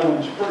a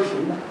challenged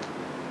person,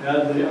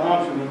 had the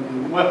option of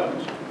the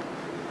weapons.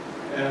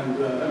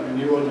 And I mean,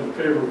 he wasn't in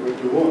favor of a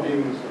duel, and he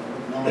was a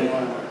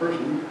non-violent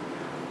person.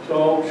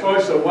 So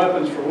choice of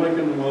weapons for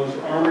Lincoln was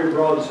army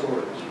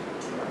broadswords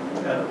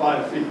at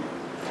 5 feet.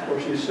 Of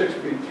course, he's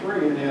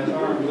 6'3" and he has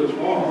arms this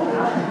long.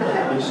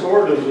 His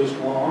sword is this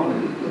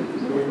long.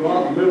 So we go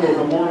out in the middle of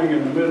the morning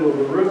in the middle of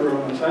the river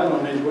on this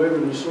island, and he's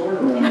waving his sword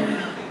around.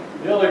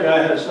 The other guy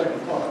had second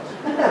thoughts.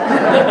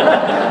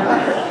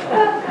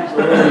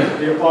 So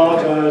he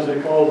apologized,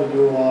 they called the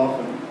duel off,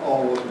 and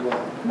all was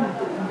well.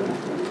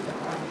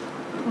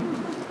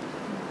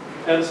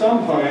 At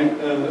some point,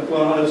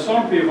 well, as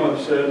some people have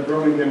said,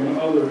 Burlingame and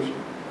others,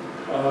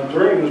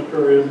 during this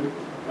period,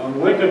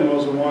 Lincoln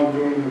was the one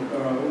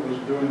was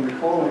doing the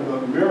calling,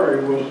 but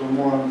Mary was the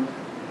one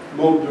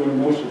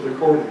doing most of the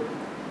courting.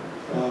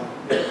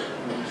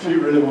 She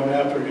really went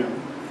after him.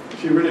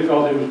 She really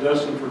felt he was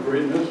destined for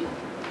greatness.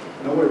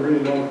 Nobody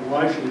really knows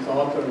why she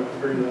thought that, I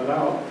figured that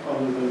out,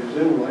 other than his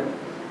intellect,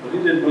 but he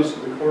did most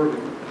of the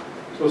courting.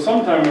 So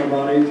sometime in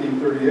about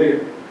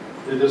 1838,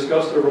 they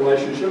discussed their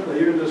relationship.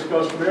 They even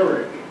discussed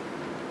marriage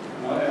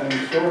and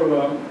sort of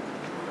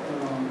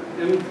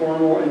an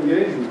informal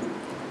engagement.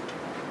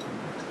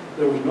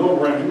 There was no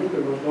ring,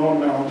 there was no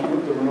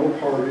announcement, there were no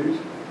parties,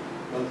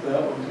 but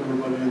that was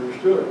everybody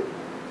understood.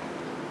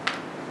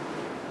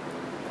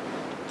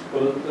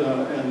 But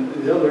and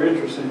the other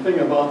interesting thing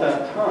about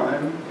that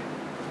time,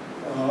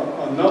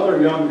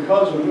 another young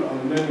cousin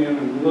of Ninian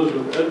and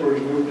Elizabeth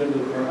Edwards moved into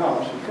their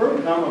house. It's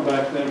very common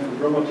back then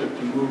for relatives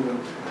to move and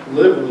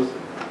live with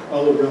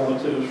other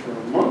relatives for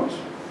months.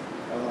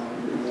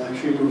 Like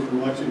she moved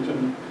from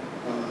Lexington,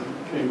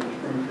 came to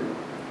Springfield.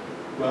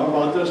 Well,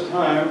 about this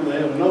time, they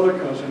had another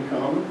cousin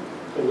come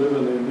to live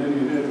in the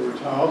Ninian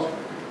Edwards house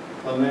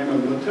by the name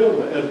of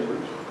Matilda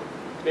Edwards,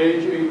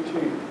 age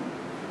 18,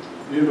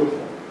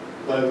 beautiful,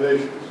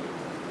 vivacious.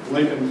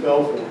 Lincoln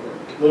fell for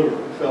her,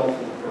 literally fell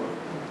for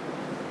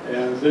her,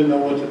 and didn't know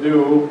what to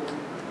do.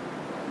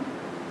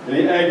 And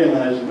he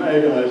agonized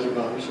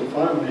about it. So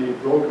finally, he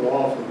broke her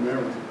off with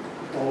Mary,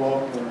 all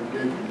off her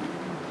engagement,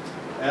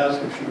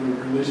 asked if she would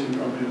release him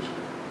from his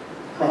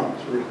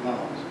promise or his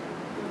vows.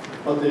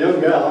 But the young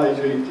gal, age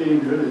 18,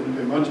 really didn't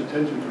pay much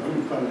attention to him.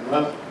 He finally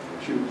left.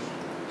 She was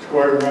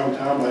squired around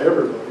town by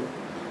everybody,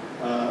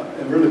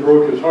 and really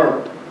broke his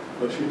heart.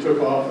 But she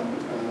took off, and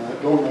I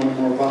don't know any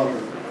more about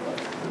her.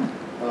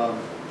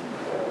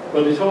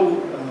 But he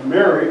told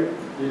Mary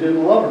he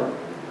didn't love her.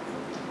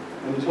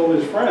 And he told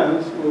his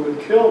friends, well, it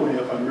would kill me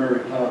if I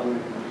married Todd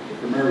Lincoln,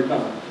 or married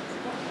Todd.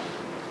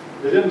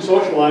 They didn't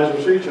socialize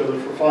or see each other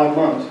for 5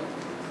 months.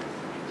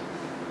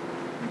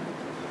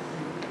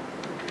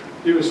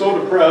 He was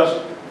so depressed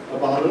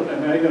about it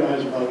and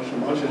agonized about it so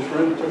much, his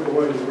friends took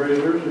away his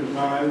razors, his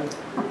knives,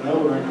 and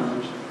other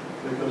implements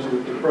because he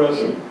was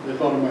depressed and they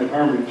thought he might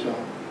harm himself.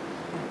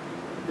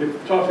 He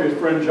talked to his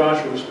friend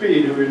Joshua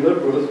Speed, who he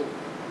lived with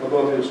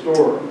above his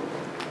store.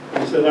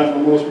 He said,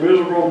 I'm the most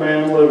miserable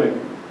man living.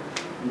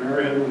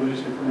 Mary had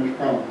released him from his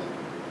promise.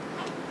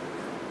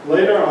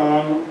 Later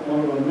on,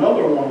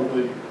 another one of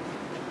the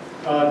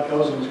Todd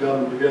cousins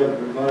got them together,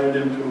 invited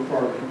him to a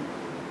party.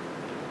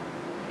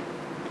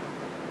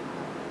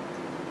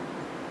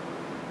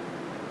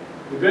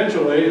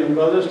 Eventually, and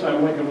by this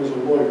time Lincoln was a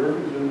lawyer,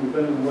 he had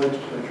been in the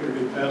legislature, he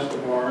had passed the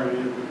bar, and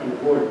he had become a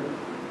lawyer.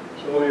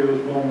 So he was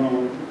well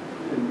known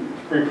in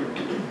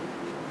Springfield.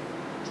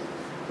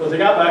 But they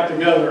got back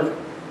together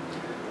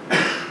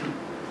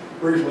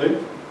briefly,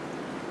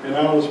 and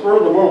on the spur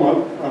of the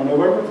moment, on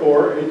November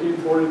 4,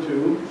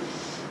 1842,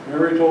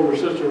 Mary told her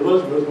sister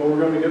Elizabeth, well, we're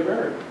going to get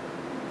married.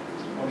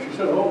 Well, she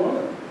said, oh,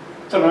 no,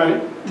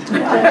 tonight.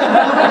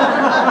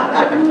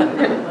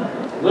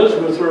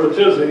 Elizabeth threw a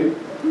tizzy,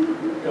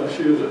 because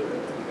she was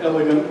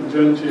elegant and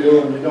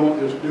genteel, and you don't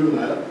just do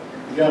that.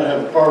 You got to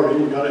have a party,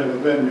 you got to have a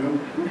venue.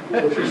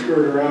 So she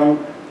skirted around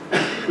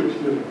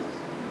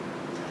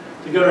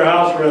to get her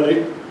house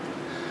ready.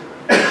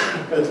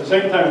 At the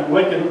same time,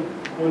 Lincoln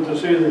went to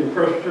see the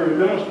Presbyterian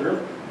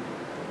minister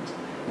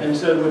and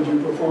said, would you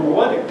perform a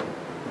wedding?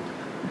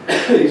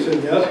 He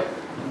said, yes.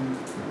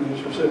 The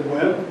minister said,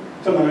 when?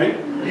 Tonight.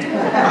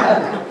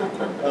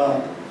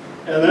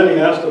 And then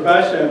he asked the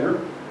bystander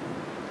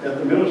at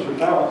the minister's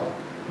house,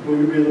 will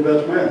you be the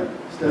best man?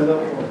 Stand up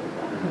for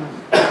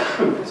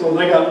him. So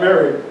they got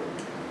married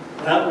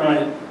that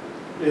night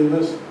in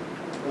the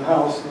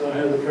house that I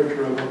had the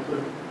picture of at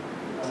the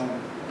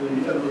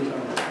Edwards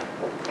house.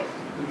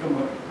 Come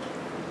up.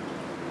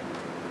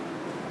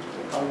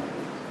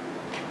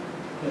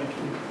 Thank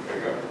you. There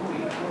you go.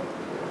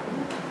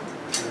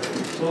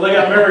 So they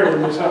got married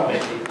in this house.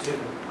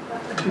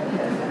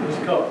 This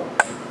couple.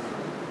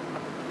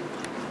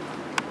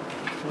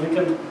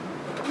 Lincoln,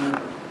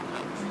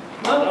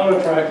 not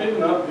unattractive,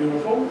 not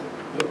beautiful,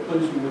 but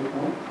pleasingly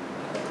plump.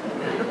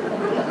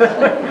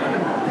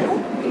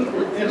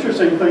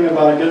 Interesting thing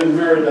about getting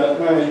married that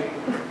night,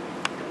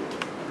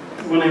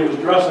 when he was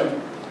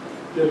dressing,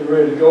 getting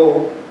ready to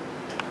go,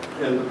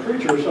 and the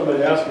preacher,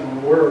 somebody asked him,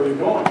 well, where are you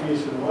going? He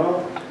said,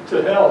 well,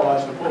 to hell, I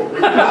suppose.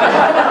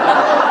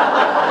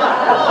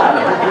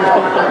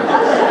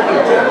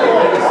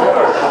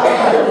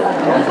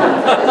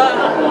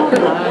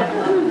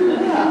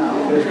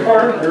 His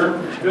partner,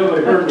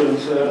 Billy Herndon,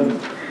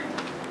 said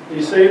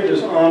he saved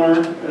his honor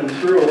and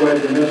threw away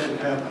domestic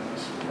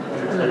happiness.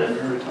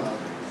 Very top.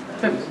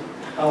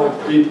 How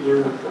deep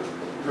their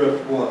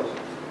drift was.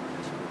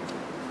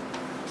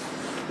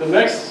 The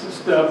next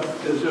step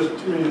is just,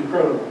 to me,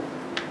 incredible.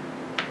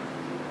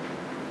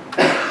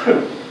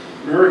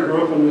 Mary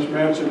grew up in this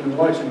mansion in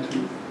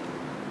Lexington.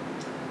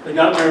 They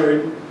got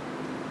married.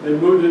 They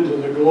moved into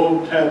the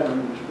Globe Tavern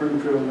in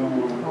Springfield,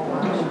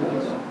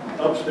 Illinois.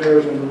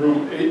 Upstairs in the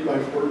room 8 by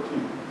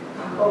 14.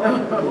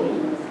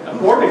 A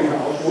boarding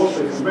house,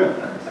 mostly for men.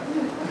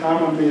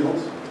 Common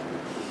meals.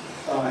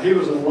 He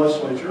was in the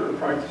legislature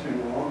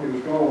practicing law. He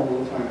was gone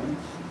all the time.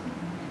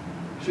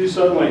 She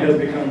suddenly had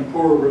become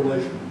poor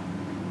relation.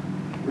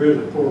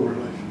 Really poor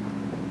relation.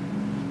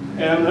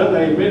 And then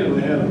they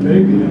immediately had a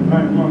baby in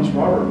 9 months.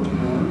 Robert was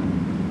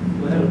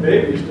born. They had a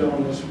baby still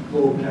in this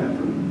Globe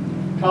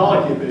Tavern.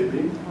 Colicky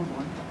baby.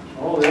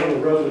 All the other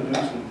residents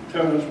and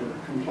tenants were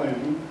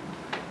complaining.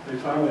 They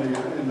finally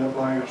ended up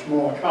buying a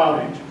small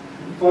cottage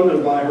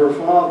funded by her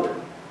father,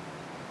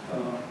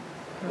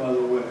 by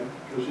the way,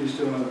 because he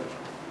still had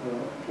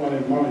plenty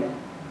of money.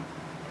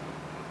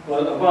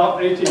 But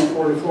about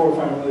 1844,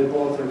 finally, they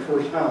bought their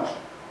first house.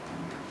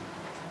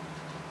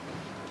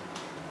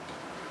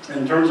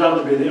 And it turns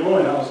out to be the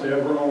only house they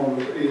ever owned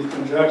was 8th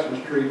and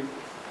Jackson Street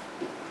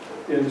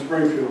in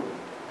Springfield.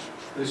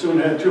 They soon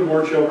had 2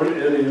 more children,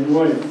 Eddie and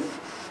William.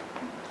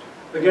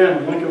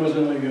 Again, Lincoln was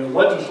in the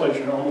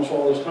legislature almost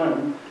all this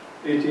time,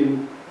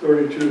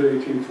 1832 to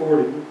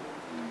 1840.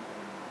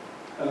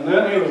 And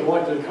then he was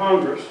elected to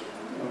Congress,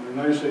 the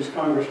United States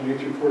Congress in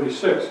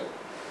 1846.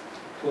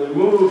 So they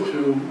moved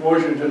to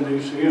Washington,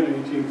 D.C. in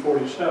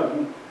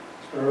 1847,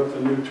 start up the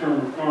new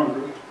term of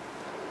Congress.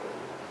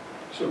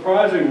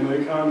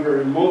 Surprisingly, contrary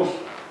to most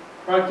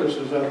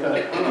practices at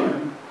that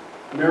time,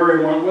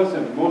 Mary went with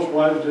him. Most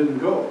wives didn't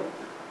go.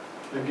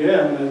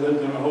 Again, they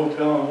lived in a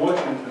hotel in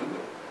Washington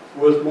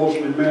with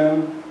mostly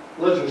men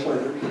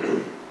legislators.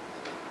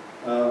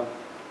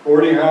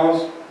 Boarding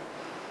house.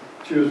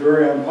 She was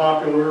very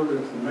unpopular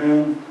with the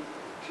men.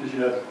 She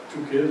had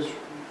 2 kids,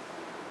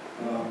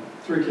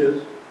 3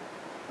 kids.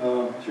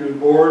 She was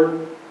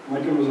bored.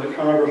 Lincoln was at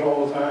Congress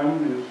all the time.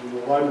 He was in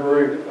the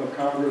Library of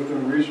Congress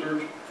doing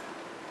research.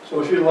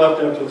 So she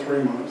left after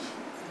 3 months.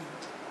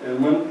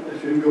 And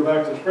if she didn't go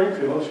back to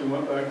Springfield, she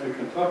went back to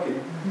Kentucky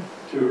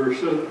to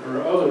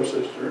her other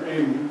sister,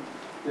 Amy,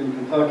 in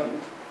Kentucky.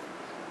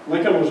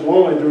 Lincoln was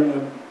lonely during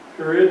that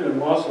period, and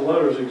lots of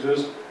letters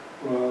exist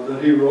that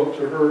he wrote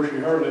to her. She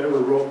hardly ever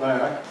wrote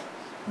back,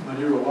 but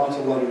he wrote lots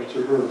of letters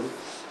to her.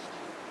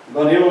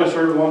 But he only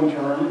served 1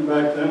 term.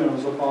 Back then, it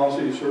was a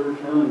policy, he served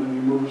a term, and then he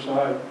moved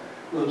aside,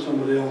 let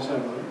somebody else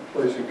have a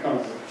place in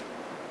Congress.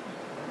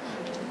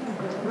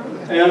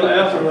 And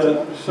after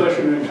that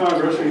session in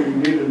Congress, he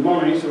needed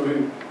money, so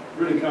he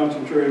really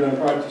concentrated on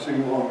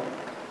practicing law.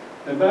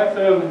 And back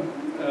then,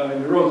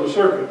 he rode the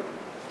circuit.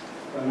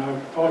 And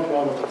I've talked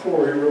about it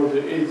before. He rode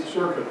the 8th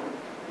Circuit.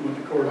 He went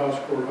to courthouse,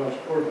 courthouse,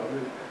 courthouse.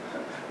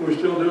 We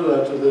still do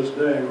that to this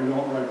day. We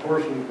don't ride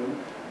horses, but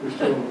we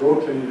still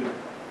rotate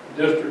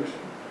districts.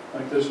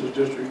 Like this is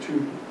District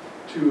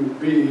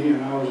 2B,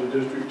 and I was in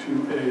District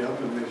 2A up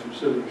in Mason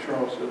City,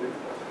 Charles City.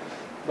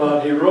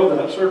 But he rode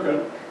that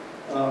circuit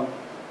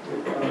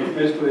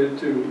basically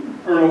to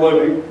earn a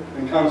living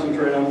and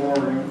concentrate on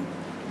lawyering.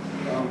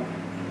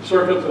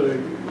 Circuit,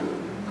 the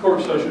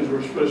court sessions were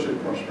especially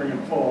for spring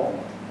and fall.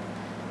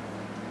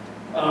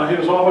 He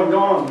was often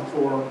gone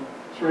for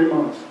 3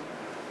 months.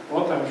 A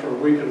lot of times for a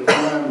week at a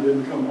time, and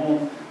didn't come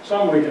home.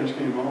 Some weekends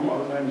came home,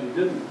 other times he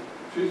didn't.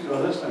 She's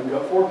by this time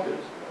got 4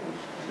 kids,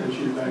 and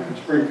she's back in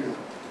Springfield.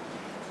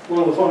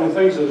 One of the funny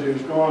things is he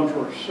was gone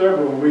for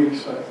several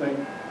weeks, I think,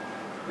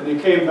 and he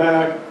came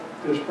back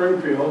to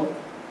Springfield.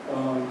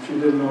 She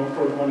didn't know, of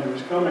course, when he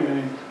was coming,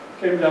 and he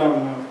came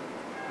down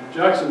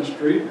Jackson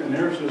Street, and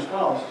there's his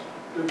house,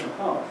 different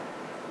house.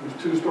 It was a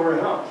 2-story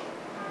house.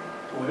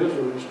 Well, his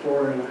was a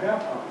 1.5-story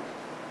house.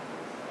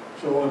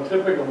 So in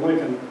typical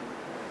Lincoln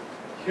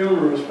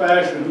humorous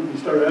fashion, he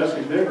started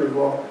asking his neighbors,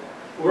 well,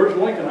 where's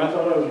Lincoln? I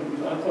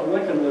thought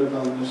Lincoln lived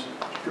on this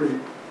street.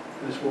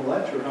 They said, well,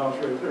 that's your house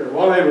right there.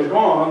 While he was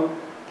gone,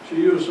 she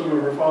used some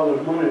of her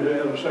father's money to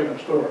add a 2nd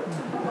story.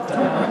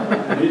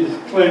 And he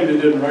claimed he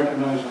didn't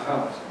recognize the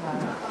house.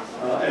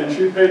 And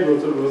she paid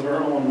with it with her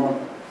own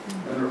money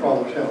and her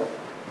father's help.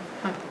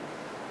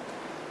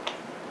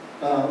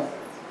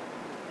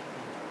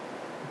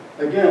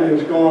 Again, he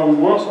was gone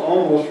once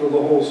almost for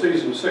the whole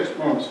season, 6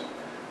 months.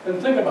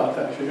 And think about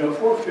that. She's got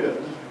 4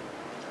 kids.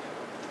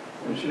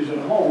 And she's at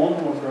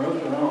home with her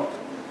husband out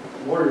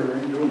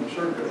warrioring, doing the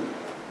circuit.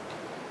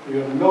 You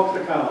got to milk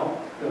the cow,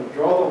 you got to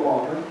draw the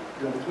water,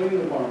 you got to clean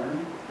the barn,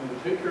 you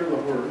got to take care of the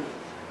horse,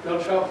 you got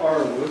to chop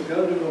firewood, you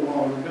got to do the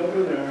laundry, you got to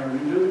do the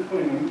ironing, do the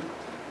cleaning.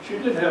 She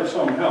did have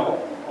some help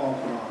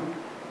off and on,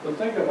 but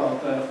think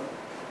about that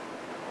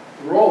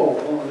role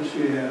that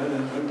she had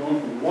as going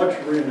from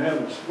luxury and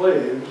having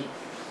slaves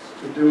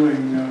to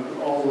doing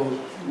all those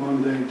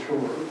mundane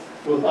chores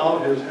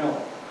without his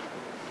help.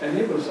 And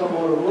he was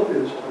somewhat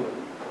oblivious to it.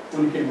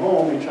 When he came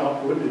home, he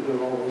chopped wood, he did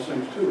all those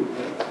things too.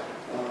 But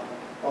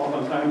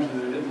oftentimes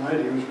at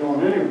night he was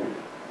gone anyway.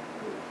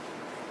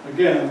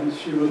 Again,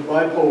 she was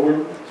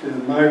bipolar, she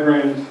had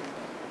migraines.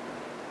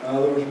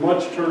 There was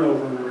much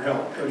turnover in her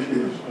health. She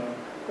was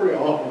pretty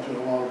awful to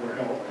a lot of her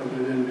health because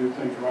they didn't do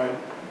things right,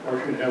 or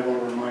she'd have one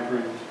of her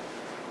migraines.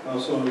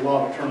 So a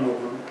lot of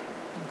turnover.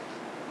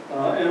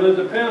 And it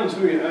depends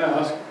who you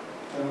ask.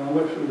 And I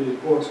looked through these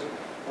books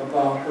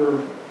about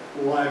her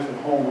life at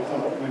home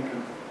without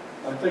Lincoln.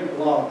 I think a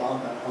lot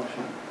about that,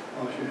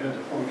 how she had to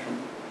function.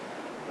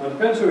 It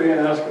depends who you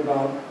ask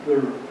about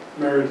their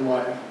married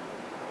life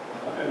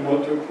and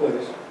what took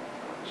place.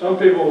 Some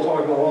people will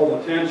talk about all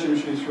the tension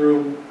she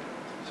threw,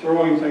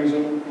 throwing things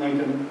at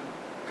Lincoln,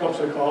 cups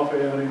of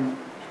coffee at him,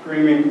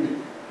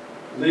 screaming,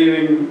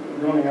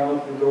 leaving, running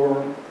out the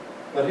door.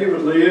 But he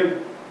would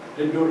leave,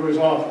 he'd go to his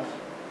office,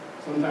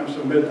 sometimes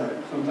till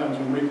midnight, sometimes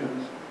on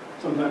weekends.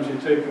 Sometimes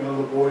he'd take one of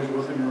the boys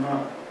with him or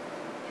not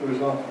to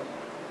his office.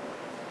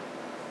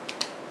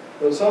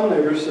 But some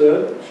neighbors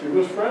said she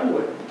was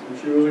friendly and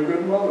she was a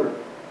good mother,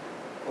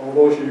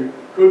 although she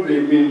could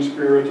be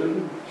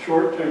mean-spirited,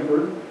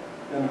 short-tempered,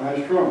 and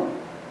high-strung.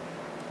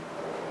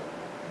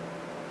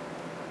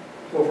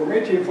 So from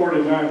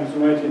 1849 to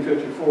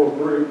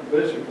 1954,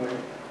 basically,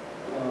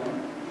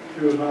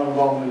 she was not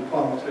involved in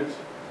politics.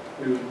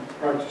 She was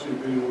practicing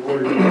being a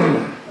lawyer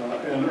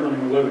and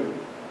earning a living.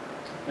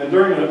 And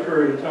during that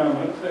period of time,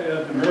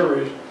 at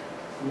Mary's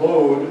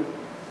load,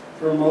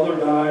 her mother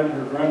died,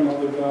 her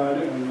grandmother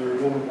died, and their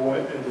little boy,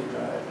 Eddie,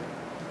 died.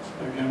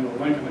 Again, with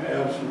Lincoln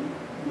absent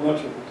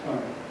much of the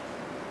time.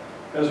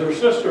 As her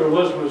sister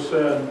Elizabeth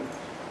said,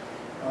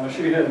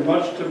 she had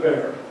much to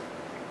bear,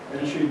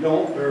 and she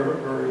don't bear it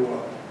very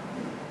well.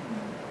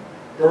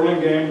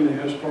 Burlingame, the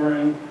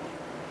historian,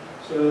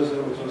 says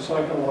it was a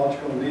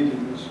psychological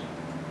neediness.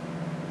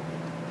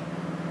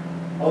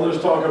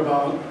 Others talk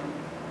about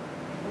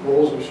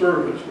roles of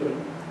service, that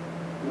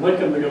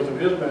Lincoln, because of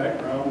his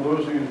background,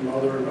 losing his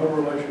mother, no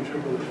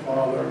relationship with his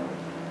father,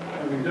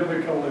 having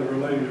difficulty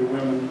relating to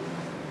women,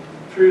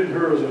 treated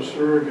her as a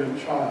surrogate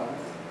child.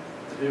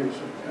 He was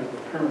kind of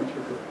a parent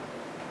to her.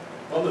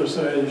 Others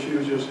say she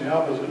was just the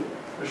opposite,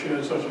 but she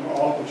had such an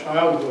awful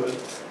childhood.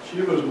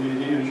 She was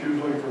needy and she was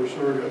looking for a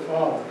surrogate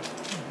father,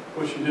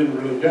 which she didn't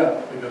really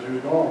get because he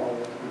was gone all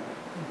the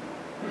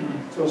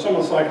time. So some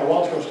of the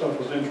psychological stuff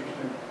was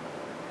interesting.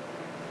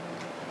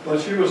 But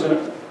she was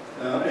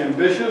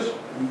ambitious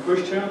and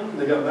pushed him.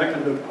 They got back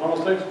into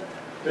politics,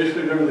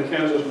 basically during the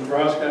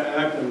Kansas-Nebraska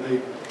Act and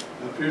the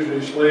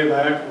Fugitive Slave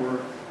Act, where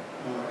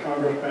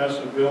Congress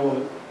passed a bill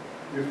that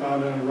you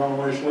found in a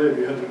runaway slave,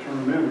 you had to turn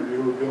him in or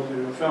you were guilty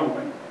of a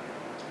felony.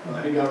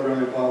 He got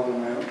really involved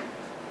in that.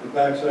 The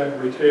back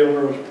Zachary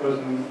Taylor was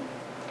president.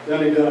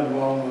 Then he got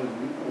involved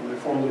when they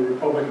formed the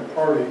Republican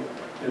Party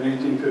in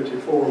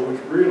 1854,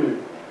 which really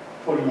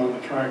put him on the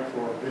track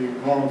for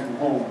being gone from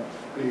home,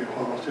 being a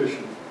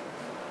politician.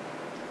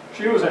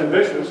 She was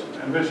ambitious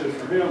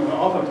for him, and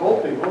often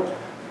told people,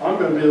 I'm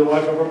going to be the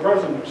wife of a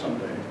president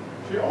someday.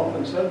 She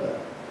often said that.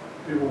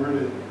 People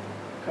really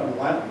kind of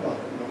laughed about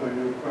it. Nobody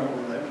knew quite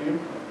where that came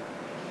from.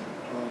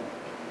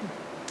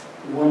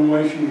 One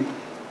way she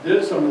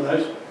did some of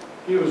that,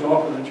 he was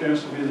offered a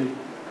chance to be the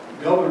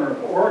governor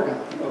of Oregon,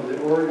 of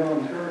the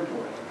Oregon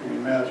Territory, if you can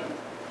imagine,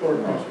 go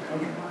across the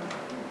country.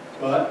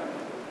 But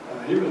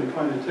he was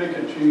inclined to take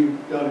it. She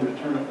got him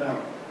to turn it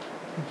down.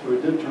 So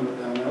he did turn it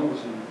down. That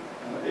was in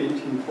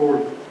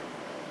 1840.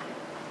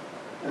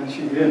 And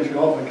she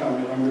often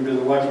commented, I'm going to be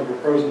the wife of a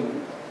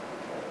president.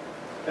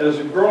 As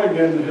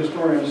Burlingame, the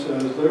historian,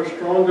 says, their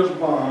strongest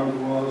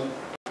bond was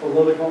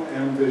political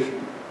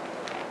ambition.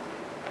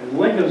 And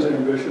Lincoln's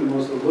ambition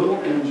was the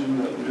little engine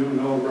that knew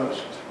no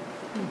rest.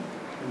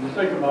 And you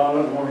think about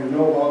it, and what you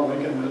know about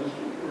Lincoln is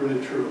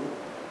really true.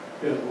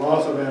 He had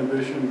lots of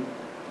ambition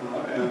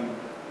and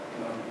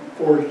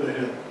forged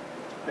ahead.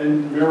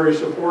 And Mary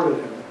supported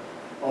him,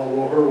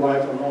 although her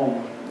life at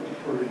home was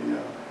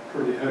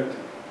pretty hectic.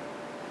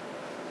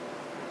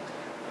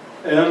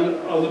 And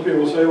other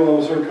people say, well, it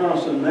was her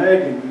constant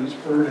nagging that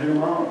spurred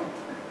him on.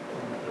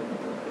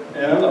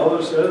 And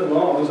others said,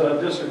 well, it was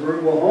that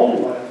disagreeable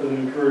home life that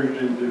encouraged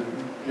him to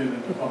get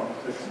into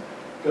politics,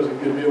 because he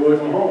could be away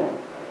from home.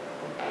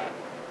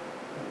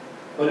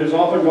 But he was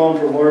often gone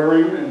for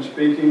lawyering and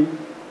speaking,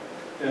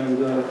 and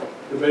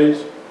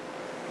debates.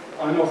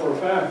 I know for a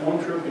fact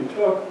one trip he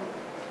took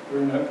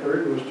during that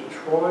period was to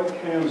Troy,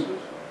 Kansas.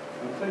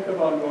 Now think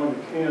about going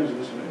to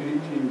Kansas in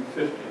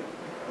 1850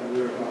 or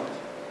thereabouts.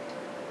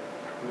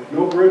 There's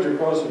no bridge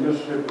across the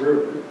Mississippi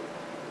River.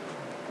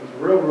 There's a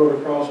railroad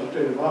across the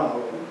state of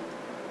Iowa.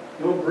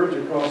 No bridge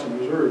across the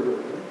Missouri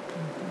River.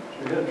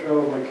 So you had to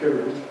travel by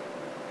carriage,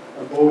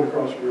 a boat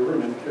across the river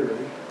and then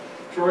carriage.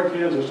 Troy,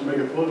 Kansas to make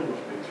a political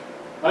speech.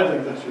 I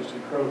think that's just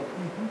incredible.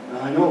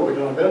 Now I know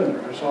because I've been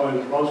there. I saw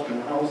his bust in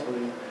the house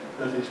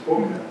that he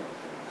spoke at.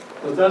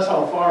 But that's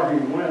how far he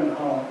went,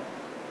 how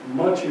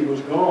much he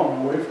was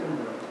gone away from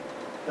her.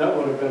 That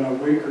would have been a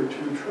week or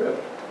two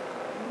trip.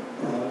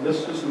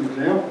 This is an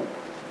example.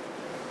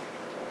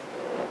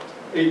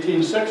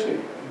 1860,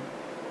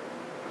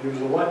 he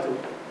was elected.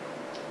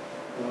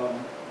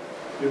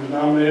 He was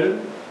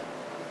nominated.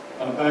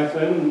 Back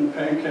then,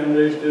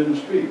 candidates didn't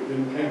speak,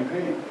 didn't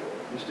campaign.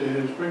 He stayed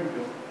in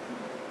Springfield.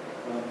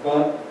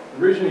 But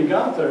the reason he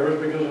got there is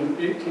because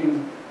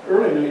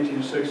early in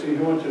 1860, he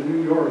went to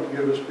New York to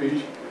give a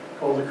speech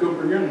called the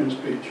Cooper Union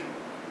speech.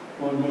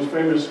 One of the most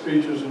famous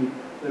speeches, and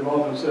they've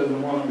often said the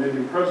one that made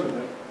him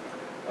president.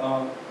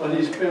 But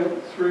he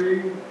spent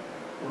 3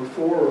 or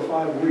 4 or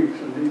 5 weeks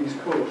on the East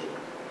Coast,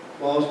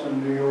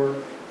 Boston, New York,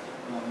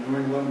 New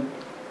England,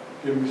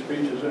 giving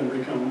speeches and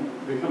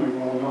becoming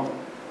well known.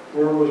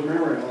 Where was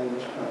Mary all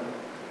this time?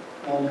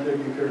 Home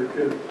taking care of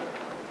kids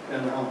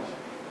in the house.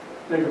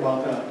 Think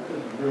about that.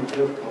 It's a real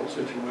difficult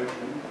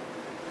situation.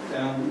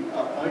 And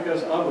I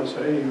guess I would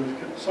say he was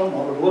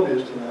somewhat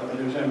oblivious to that, but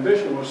his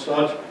ambition was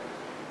such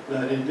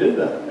that he did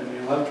that, and he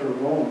left her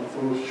alone with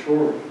those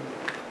chores.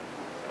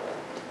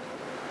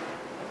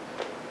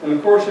 And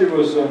of course he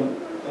was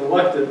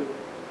elected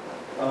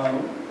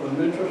with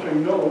an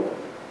interesting note.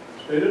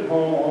 Stayed at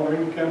home all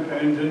during the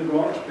campaign, didn't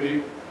go out and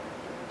speak.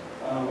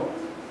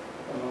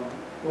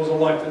 Was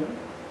elected.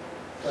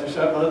 I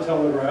sat by the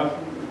telegraph.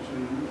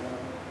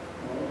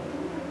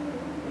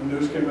 The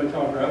news came by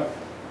telegraph.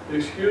 He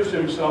excused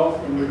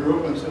himself from the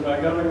group and said, I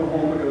got to go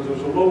home because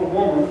there's a little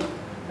woman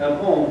at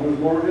home who's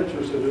more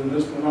interested in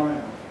this than I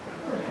am.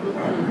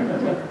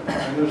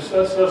 And that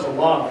says a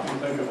lot if you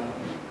think about it.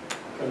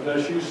 Because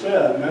as she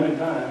said many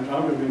times,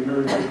 I'm going to be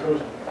married to the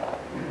president.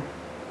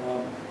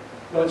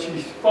 But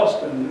she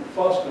fussed and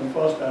fussed and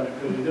fussed at him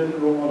because he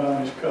didn't roll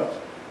down his cuffs.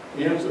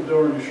 He answered the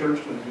door in his shirt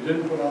sleeves. He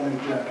didn't put on his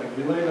jacket.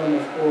 He laid on the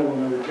floor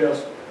when there were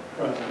guests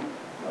present.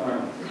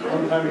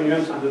 One time he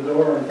answered the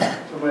door and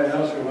somebody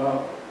asked him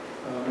about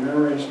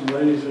marrying some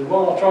ladies. He said,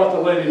 well, I'll trot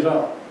the ladies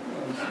out.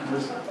 And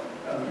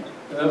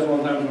that's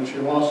one time when she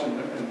lost him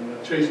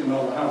and chased him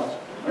out of the house.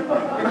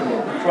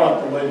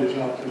 Trot the ladies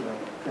out to the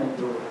front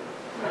door.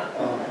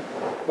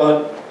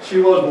 But she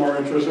was more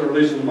interested, or at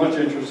least as much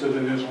interested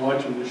in his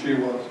election as she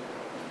was.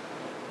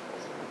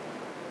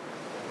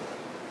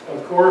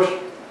 Of course,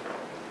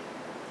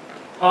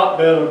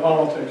 hotbed of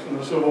politics in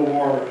the Civil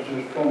War was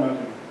just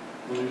fomenting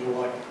when he was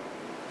elected.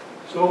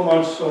 So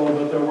much so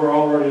that there were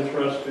already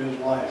threats to his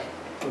life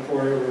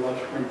before he ever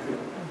left Springfield.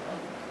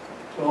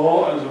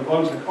 So, as a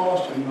abundance of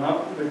caution,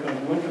 not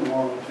because Lincoln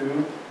wanted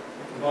to,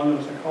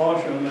 abundance of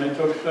caution, they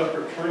took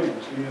separate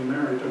trains. He and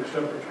Mary took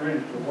separate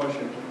trains to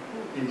Washington,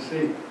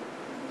 D.C.,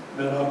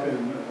 met up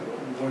in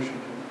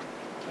Washington.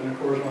 And of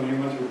course, when he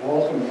went to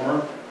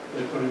Baltimore,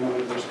 they put him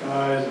under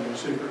disguise in a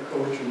secret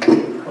coach and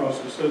moved across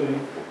the city.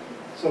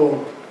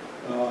 So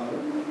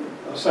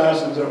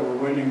assassins that were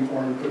waiting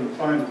for him couldn't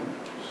find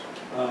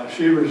him.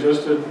 She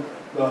resisted,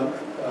 but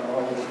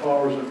all the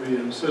powers that be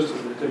insisted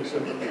they take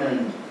separate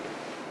trains.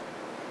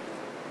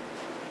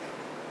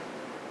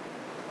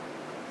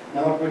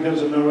 Now it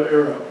begins another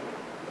era.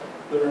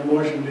 They're in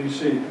Washington,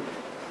 D.C.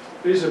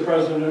 He's the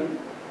president.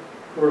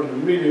 Of course,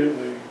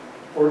 immediately,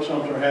 Fort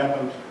Sumter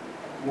happens,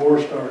 war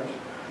starts.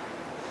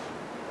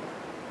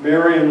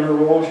 Mary, in her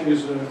role, she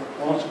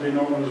wants to be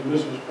known as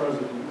Mrs.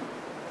 President.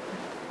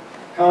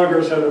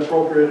 Congress had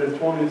appropriated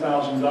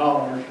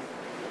 $20,000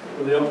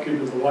 for the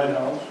upkeep of the White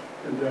House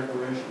and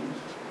decorations.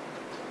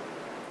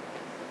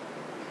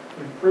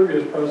 The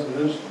previous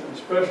presidents,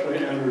 especially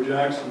Andrew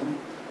Jackson,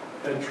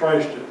 had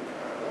trashed it.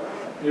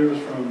 He was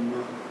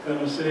from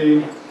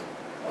Tennessee.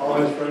 All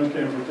his friends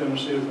came from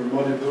Tennessee with their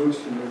muddy boots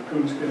and their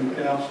coonskin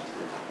caps.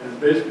 And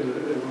basically,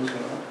 it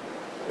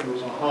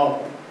was a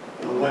hovel.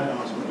 The White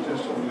House was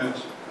just a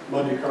mess.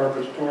 Muddy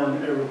carpets,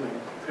 torn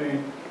everything,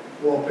 paint,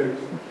 wallpaper.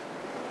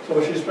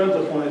 So she spent the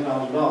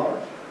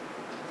 $20,000.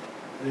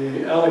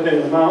 The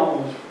allocated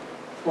amount was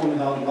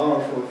 $20,000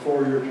 for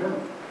a 4-year term.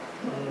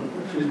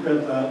 She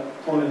spent that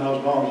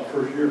 $20,000 the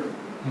first year.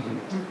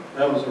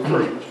 That was her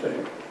first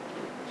mistake.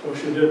 So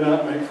she did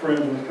not make friends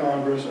with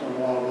Congress and a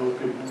lot of other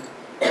people.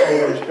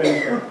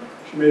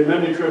 She made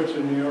many trips to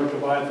New York to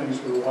buy things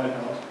for the White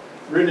House.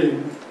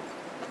 Really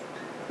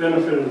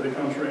benefited the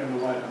country and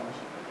the White House.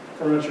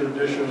 Furniture,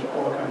 dishes,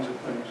 all kinds of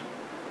things.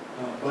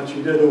 But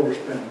she did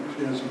overspend.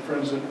 She had some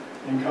friends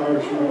in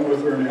Congress who went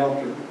with her and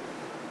helped her.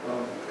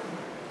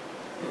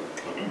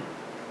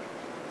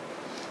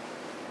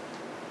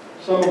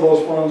 Some of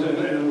those funds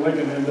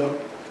Lincoln ended up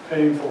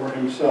paying for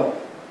himself.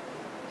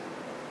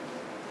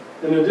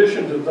 In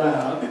addition to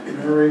that,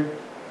 Mary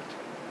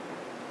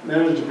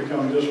managed to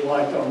become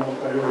disliked almost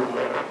by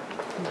everybody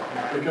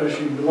because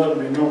she let it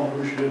be known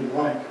who she didn't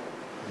like.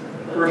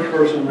 The first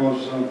person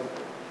was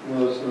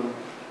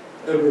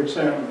Edward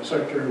Stanton, the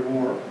Secretary of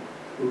War,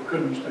 who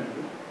couldn't stand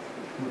it.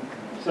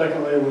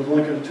 Secondly, it was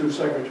Lincoln's two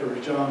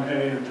secretaries, John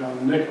Hay and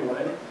John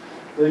Nicolay.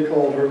 They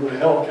called her the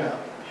Hellcat.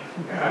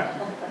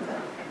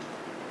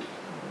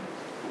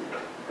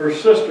 Her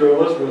sister,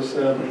 Elizabeth,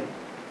 said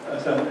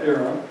at that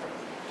era,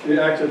 she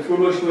acted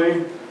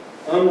foolishly,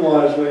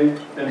 unwisely,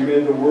 and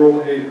made the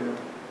world hate her.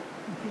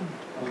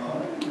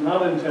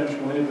 Not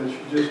intentionally, but she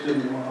just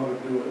didn't know how to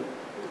do it.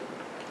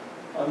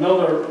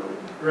 Another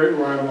great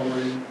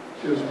rivalry,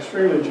 she was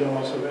extremely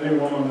jealous of any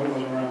woman that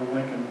was around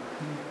Lincoln.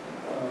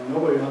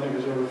 Nobody, I think,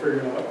 has ever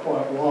figured out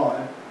quite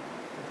why.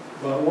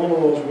 But one of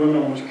those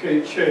women was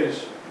Kate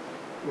Chase,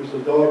 who was the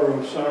daughter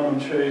of Simon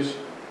Chase,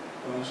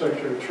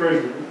 Secretary of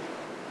Treasury.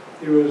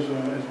 He was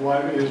his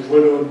wife, he was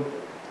widowed.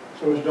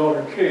 So his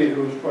daughter Kate,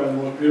 who was probably the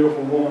most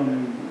beautiful woman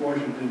in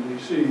Washington,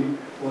 D.C.,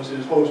 was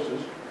his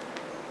hostess.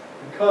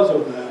 Because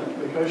of that,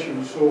 because she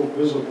was so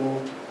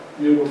visible,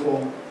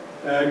 beautiful,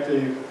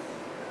 active,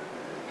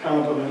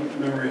 competent,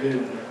 Mary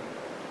hated her.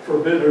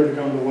 Forbid her to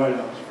come to the White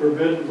House.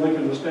 Forbid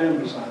Lincoln to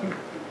stand beside her.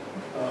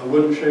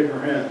 Wouldn't shake her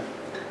hand.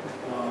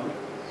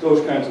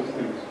 Those kinds of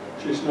things.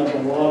 She snubbed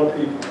a lot of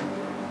people.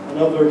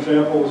 Another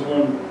example was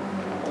when,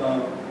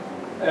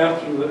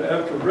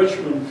 after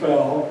Richmond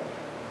fell,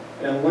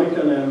 and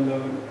Lincoln and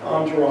the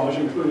entourage,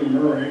 including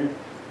Murray,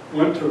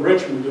 went to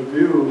Richmond to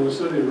view the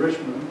city of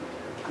Richmond.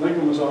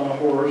 Lincoln was on a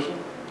horse,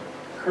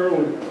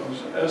 Colonel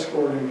was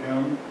escorting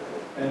him,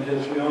 and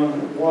his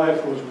young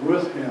wife was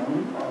with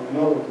him on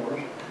another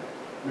horse.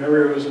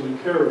 Mary was in a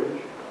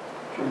carriage.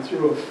 She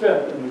threw a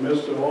fit in the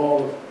midst of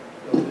all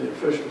of the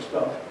official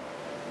stuff,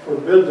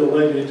 forbid the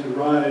lady to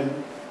ride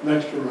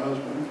next to her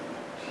husband,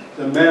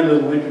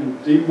 demanded Lincoln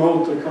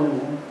demote the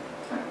colonel,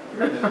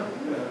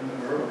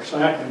 or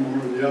sack him,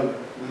 one or the other.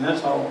 And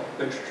that's how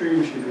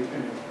extreme she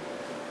became.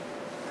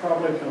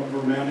 Probably kind of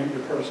romantic,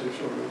 depressive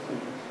sort of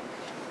thing.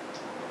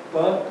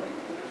 But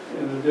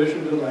in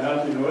addition to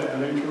that, you know,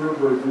 adding to her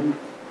burden,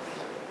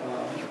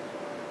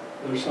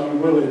 their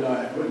son Willie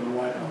died in the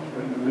White House,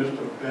 in the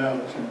midst of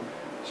battles and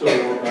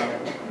Civil War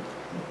battles.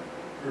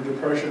 Her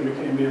depression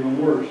became even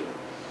worse.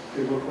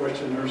 People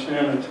questioned her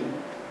sanity.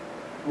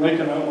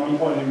 Lincoln at one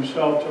point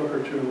himself took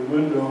her to the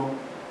window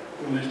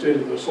when they stayed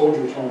at the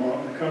soldiers' home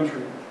out in the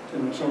country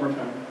in the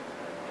summertime,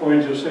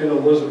 pointed to St.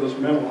 Elizabeth's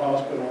Mental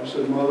Hospital and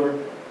said, "Mother,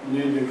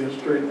 you need to get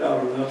straightened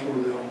out, or that's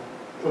where they'll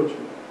put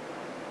you."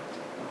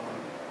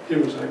 He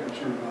was that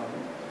concerned about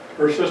it.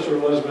 Her sister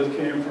Elizabeth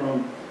came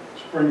from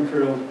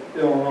Springfield,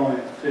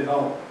 Illinois, to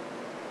help.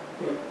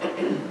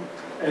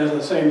 And at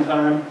the same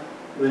time,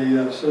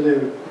 the city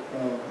of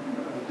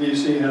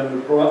D.C. had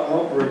an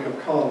outbreak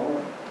of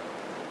cholera.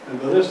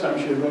 And by this time,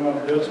 she had run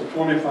up debts of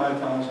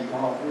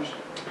 $25,000,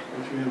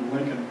 which he and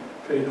Lincoln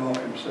paid off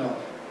himself.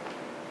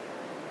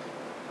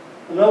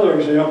 Another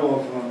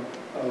example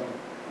of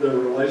their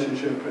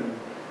relationship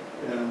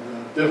and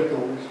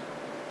difficulties.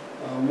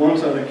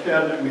 Once at a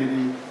cabinet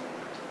meeting,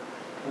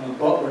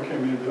 Butler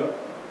came in to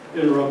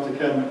interrupt the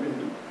cabinet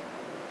meeting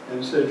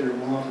and said, "You're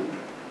wanted."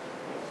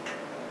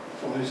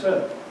 That's all he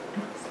said.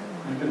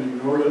 Lincoln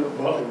ignored it.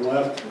 Butler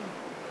left.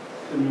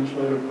 10 minutes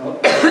later,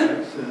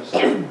 Butler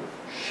says,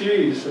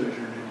 "She says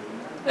you're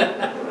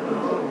needed."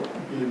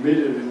 He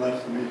immediately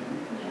left the meeting.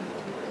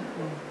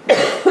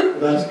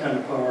 That's the kind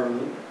of power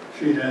that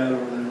she had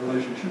over the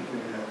relationship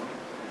they had.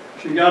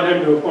 She got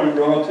him to appoint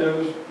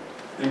relatives,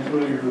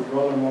 including her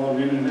brother-in-law,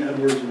 Newton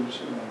Edwards, in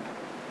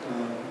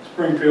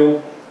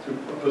Springfield, to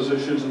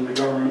positions in the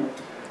government.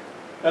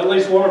 At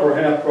least one of her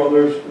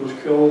half-brothers was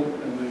killed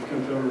in the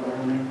Confederate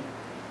Army,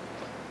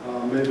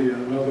 maybe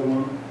another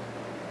one.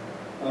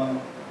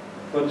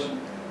 But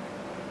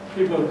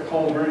people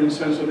called her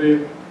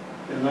insensitive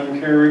and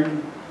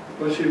uncaring,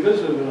 but she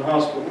visited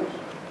hospitals.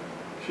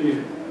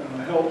 She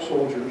helped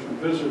soldiers and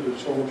visited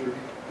soldiers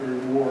during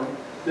the war.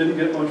 Didn't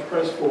get much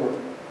press for it,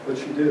 but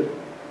she did.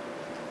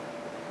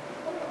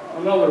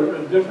 Another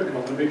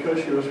difficulty, because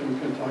she was from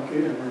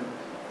Kentucky and her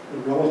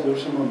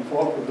relatives, some of them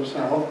fought for the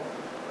South,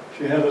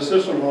 she had a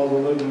sister-in-law that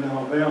lived in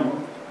Alabama.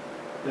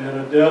 They had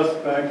a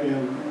death back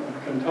in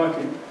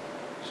Kentucky.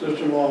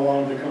 Sister-in-law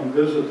wanted to come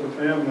visit the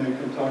family in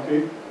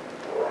Kentucky,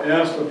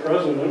 asked the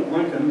President,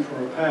 Lincoln,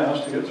 for a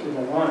pass to get through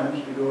the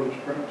lines to go to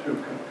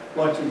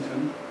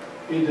Lexington.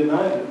 He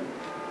denied it.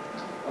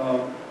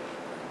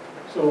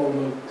 So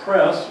the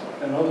press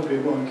and other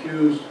people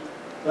accused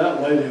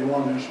that lady of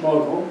wanting to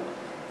smuggle,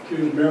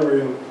 accused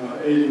Mary of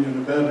aiding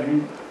and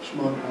abetting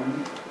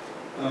smuggling,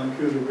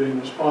 accused her of being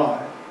a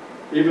spy,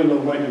 even though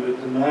Lincoln had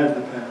denied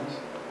the pass.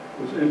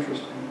 It was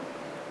interesting.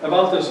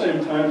 About the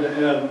same time, to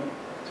add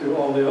to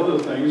all the other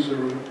things,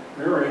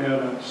 Mary had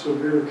a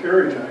severe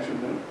carriage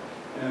accident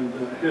and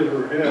hit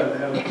her head,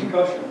 had a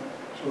concussion.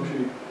 So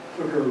she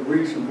took her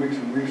weeks and weeks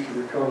and weeks to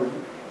recover.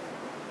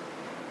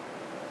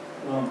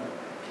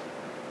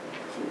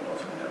 See what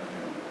else I have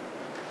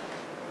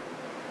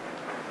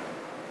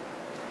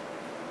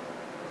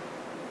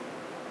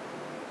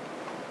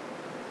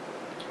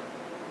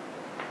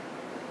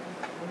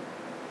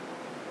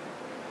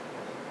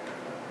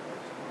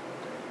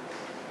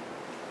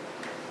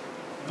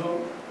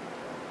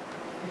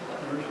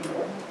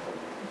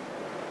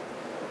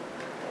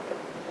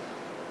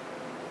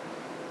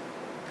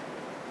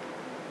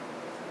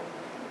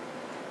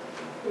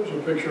There's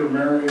a picture of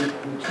Mary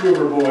and two of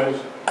her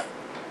boys.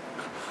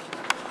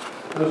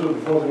 This was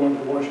before they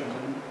went to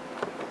Washington.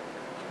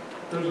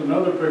 There's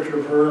another picture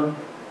of her.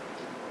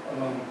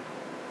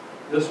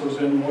 This was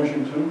in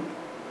Washington.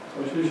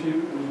 So she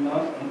was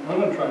not an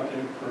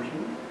unattractive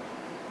person.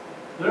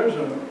 There's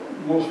a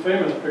most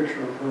famous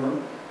picture of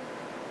her.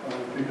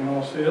 If you can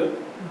all see it.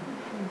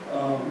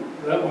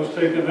 That was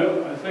taken,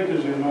 I think,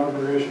 as the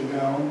inauguration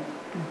gown.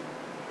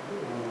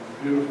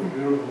 Beautiful,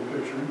 beautiful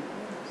picture.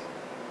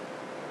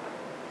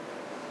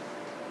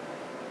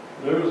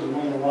 There's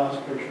one of the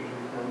last pictures of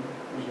her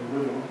as a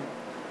widow.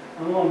 I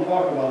don't want to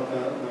talk about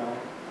that now.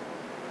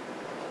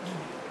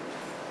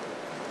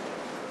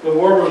 The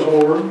war was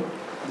over.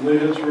 Lee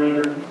had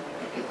surrendered.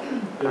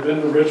 They'd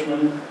been to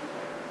Richmond.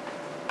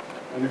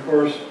 And of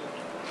course,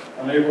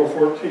 on April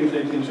 14th,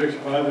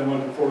 1865, they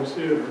went to Ford's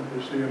Theater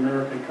to see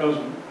American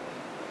Cousin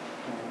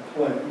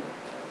play.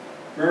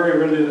 Mary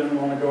really didn't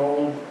want to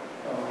go.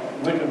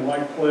 Lincoln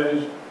liked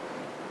plays.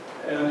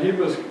 And he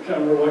was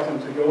kind of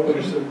reluctant to go, but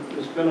he said,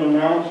 it's been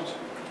announced,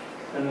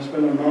 and it's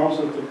been announced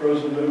that the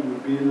president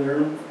would be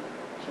there,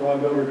 so I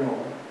better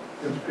go,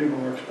 because people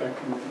are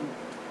expecting me,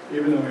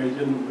 even though he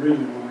didn't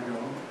really want to go.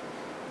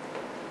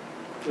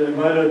 They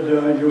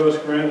invited U.S.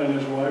 Grant and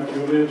his wife,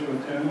 Julia, to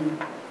attend.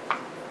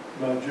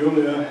 But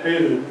Julia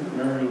hated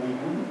Mary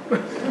Lincoln,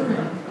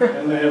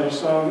 and they had a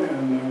son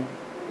in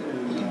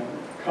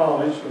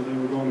college, so they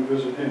were going to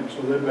visit him,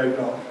 so they begged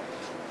off.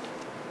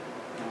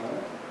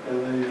 And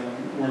they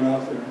were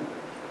not there.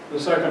 The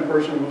second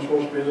person who was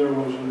supposed to be there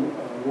was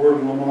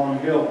Lord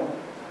Lamont Hill,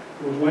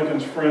 who was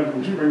Lincoln's friend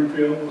from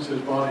Springfield, was his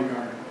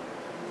bodyguard,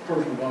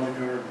 personal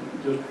bodyguard,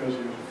 just because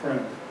he was a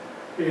friend.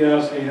 He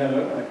asked, he had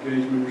an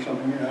engagement or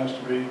something, he asked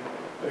to be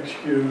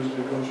excused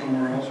to go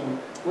somewhere else, and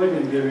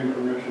Lincoln gave him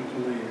permission to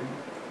leave.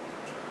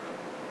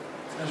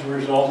 As a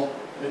result,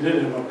 they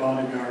did have a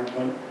bodyguard,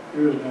 but he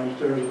was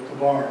downstairs at the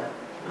bar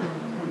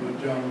when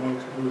John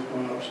Wilkes Booth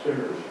went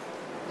upstairs.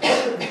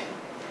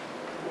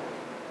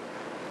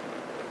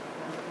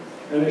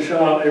 And he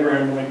shot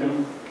Abraham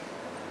Lincoln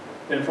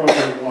in front of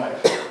his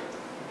wife.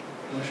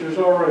 Now, she was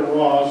already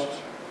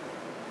lost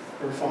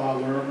her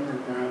father, her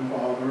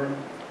grandfather,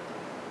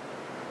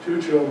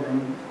 2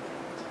 children,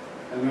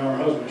 and now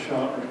her husband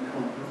shot her in the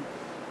corner.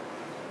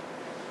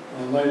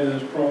 The lady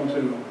is prone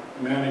to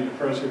manic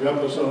depressive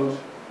episodes,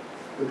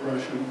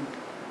 depression,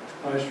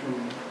 high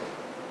strung.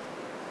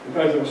 In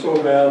fact, it was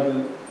so bad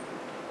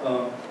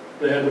that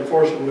they had to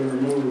forcibly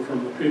remove her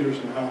from the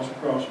Peterson house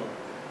across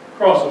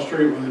the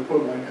street where they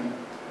put Lincoln,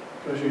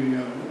 because she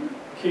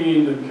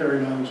keened and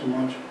carried on so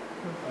much,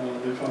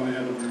 they finally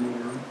had to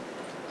remove her.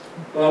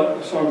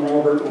 But son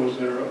Robert was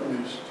there at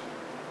least.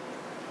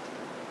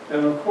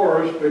 And of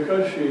course,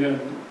 because she had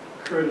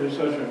created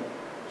such a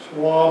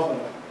swath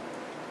of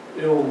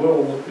ill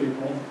will with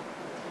people,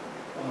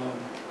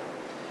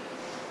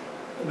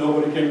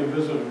 nobody came to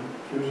visit her.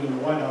 She was in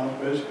the White House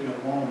basically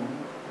alone.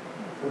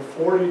 For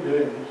 40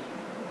 days,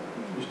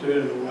 she stayed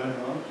at the White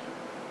House.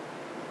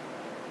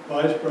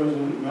 Vice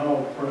President,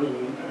 now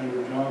President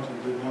Andrew Johnson,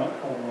 did not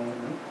call on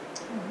her,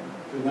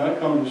 did not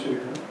come to see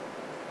her.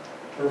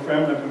 Her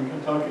family from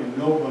Kentucky,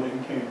 nobody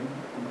came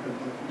from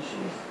Kentucky.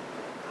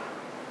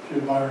 She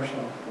was by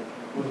herself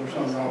with her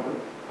son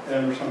Robert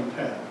and her son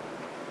Tad,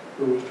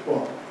 who was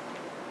 12.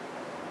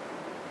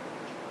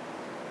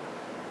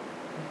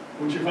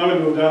 When she finally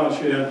moved out,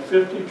 she had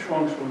 50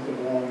 trunks worth of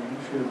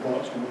belongings. She had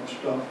bought so much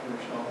stuff for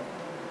herself.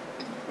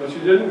 But she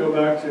didn't go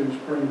back to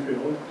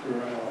Springfield, to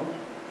her house.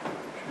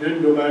 She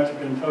didn't go back to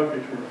Kentucky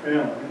to her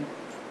family.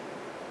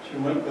 She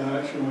went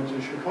back, she went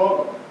to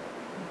Chicago.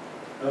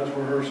 That's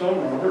where her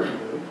son Robert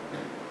lived.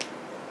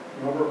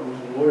 Robert was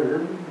a lawyer,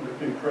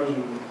 became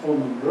president of the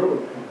Pullman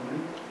Railroad Company.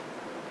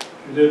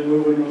 She didn't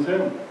move in with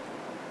him.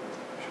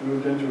 She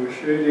moved into a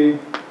shady,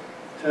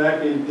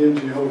 tacky,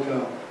 dingy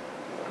hotel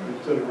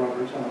instead of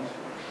Robert's house.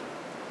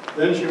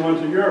 Then she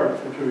went to Europe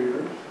for 2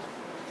 years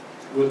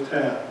with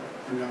Tad,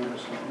 her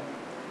youngest son.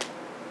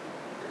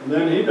 And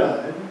then he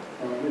died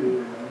of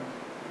either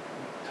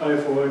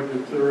typhoid,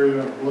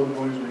 diphtheria, or blood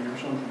poisoning or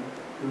something.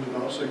 He was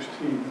about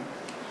 16.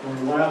 So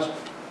her last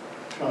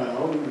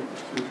child, who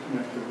she was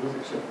connected with,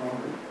 except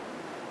Robert,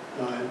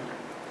 died.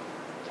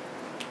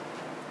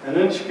 And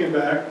then she came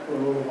back for a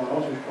little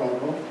while to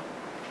Chicago,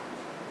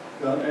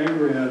 got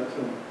angry at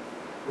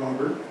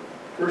Robert.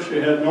 First, she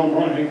had no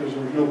money because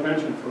there was no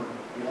pension for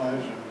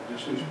lives of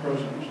deceased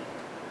presidents.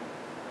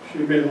 She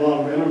made a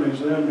lot of enemies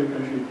then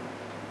because she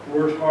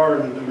worked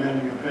hard at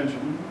demanding a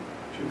pension.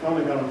 She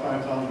finally got a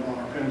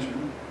 $5,000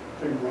 pension.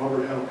 I think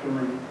Robert helped her,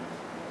 and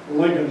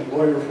Lincoln's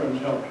lawyer friends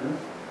helped her.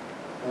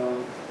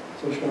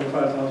 So she got a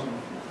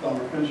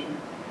 $5,000 pension.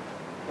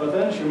 But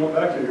then she went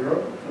back to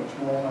Europe, to a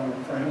small town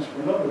in France,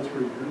 for another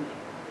 3 years,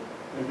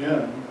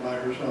 again, by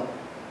herself.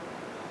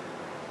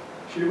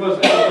 She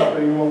wasn't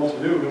being well to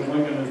do because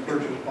Lincoln had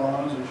purchased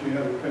bonds and she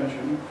had her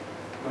pension,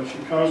 but she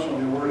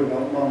constantly worried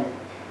about money.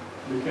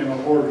 Became a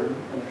hoarder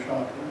and a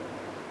shopper.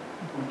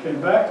 came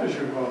back to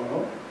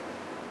Chicago,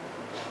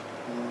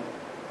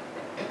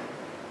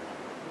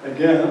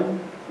 again,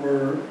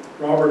 where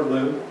Robert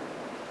lived,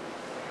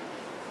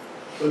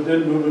 but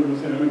didn't move in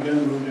with him,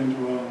 again moved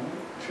into a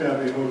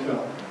shabby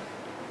hotel.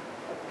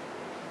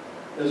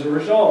 As a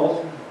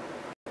result,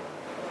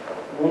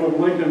 one of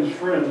Lincoln's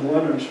friends,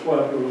 Leonard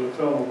Sweat, who was a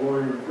fellow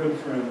lawyer, a good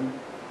friend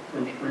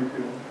from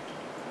Springfield,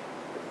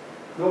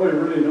 nobody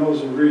really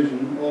knows the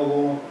reason,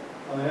 although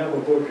I have a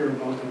book here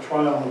about the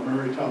trial of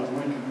Mary Todd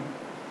Lincoln.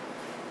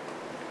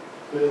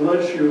 They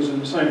alleged she was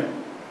insane,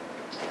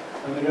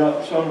 and they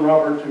got son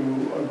Robert to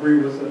agree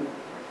with it.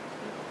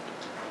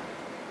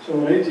 So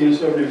in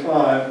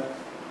 1875,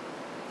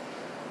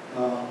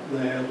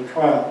 they had the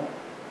trial.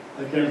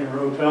 They came to her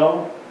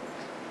hotel,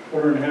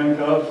 put her in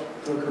handcuffs,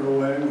 took her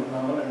away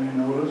without any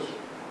notice,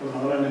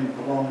 without any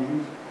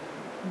belongings,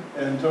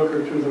 and took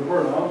her to the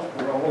courthouse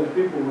where all the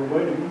people were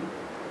waiting,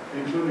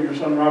 including her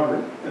son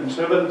Robert, and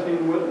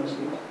 17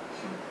 witnesses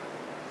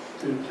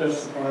to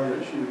testify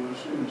that she was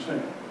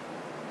insane.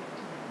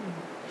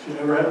 She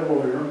never had a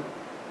lawyer,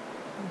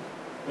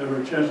 never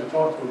had a chance to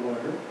talk to a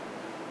lawyer.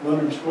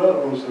 Leonard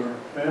Sweat was their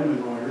family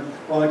lawyer.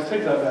 Well, I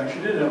take that back. She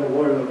did have a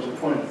lawyer that was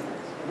appointed,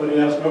 but he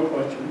asked no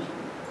questions.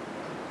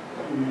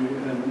 He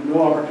had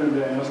no opportunity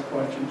to ask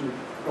questions or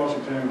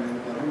cross-examine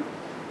anybody.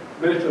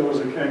 Basically, it was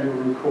a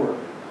kangaroo court.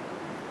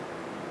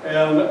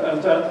 And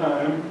at that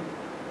time,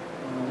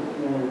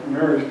 one of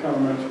Mary's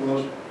comments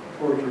was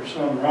towards her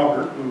son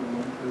Robert, who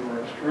they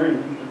were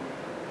estranged.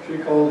 She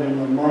called him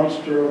the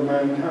monster of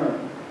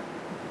mankind.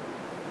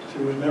 She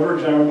was never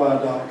examined by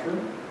a doctor.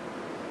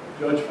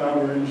 The judge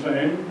found her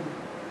insane,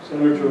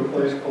 sent her to a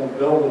place called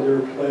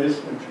Belvedere Place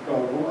in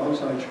Chicago,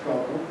 outside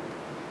Chicago,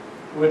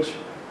 which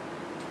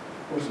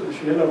was,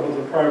 she ended up with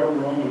a private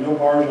room with no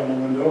bars on the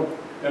window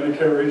and a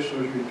carriage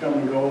so she could come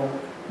and go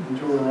and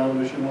tour around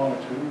as she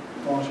wanted to,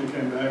 as long as she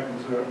came back and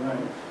was there at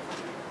night.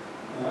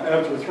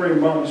 After 3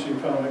 months, she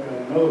found out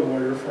got another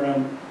lawyer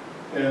friend,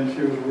 and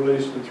she was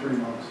released in 3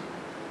 months,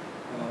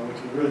 which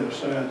is really a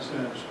sad,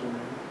 sad story.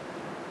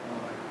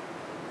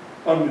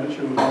 Funny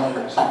she was not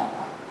insane.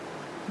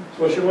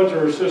 So she went to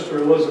her sister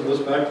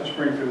Elizabeth's back to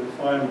Springfield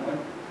finally,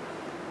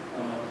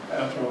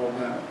 after all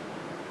that.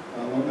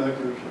 Went back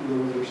to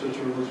live with her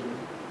sister Elizabeth.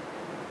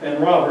 And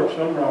Robert,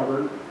 son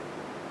Robert,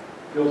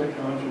 guilty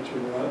conscience or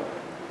what,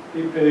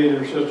 he paid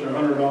her sister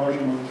 $100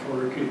 a month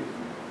for her keep.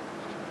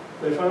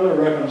 They finally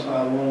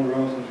reconciled, one of the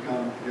relatives got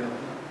them together.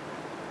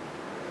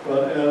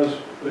 But as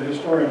the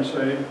historians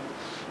say,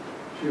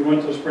 she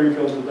went to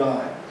Springfield to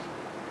die.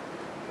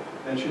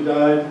 And she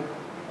died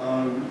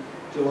on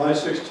July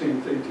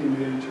 16th,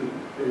 1882,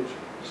 age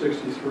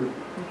 63.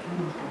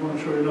 I want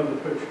to show you another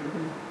picture.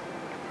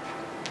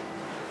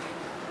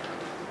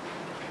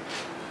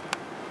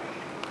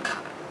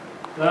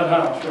 That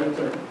house right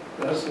there,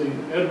 that's the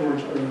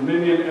Edwards, or the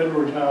Minion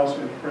Edwards house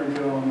in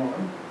Springfield,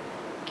 Illinois.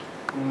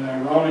 One of the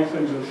ironic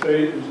things of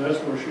fate is that's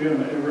where she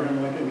and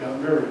Abraham Lincoln got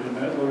married, in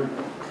that living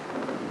room.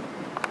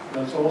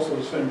 That's also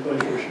the same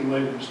place where she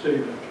laid in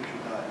state after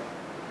she died,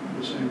 in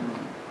the same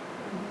room.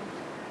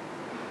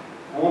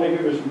 I want to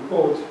give you some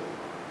quotes,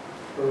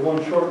 or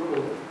one short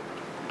quote.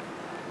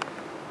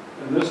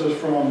 And this is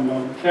from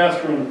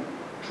Catherine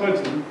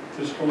Clinton,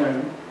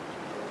 historian.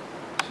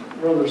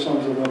 Rather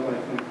sums it up, I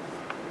think.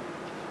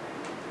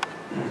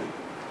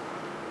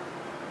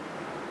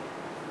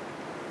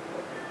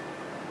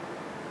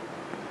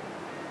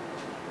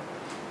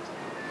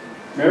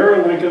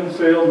 Mary Lincoln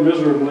failed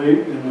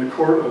miserably in the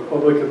court of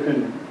public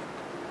opinion.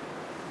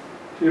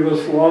 She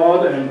was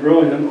flawed and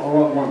brilliant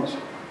all at once,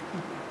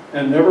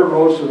 and never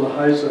rose to the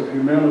heights of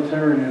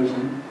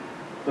humanitarianism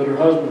that her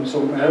husband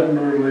so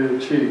admirably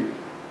achieved.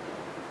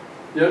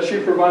 Yet she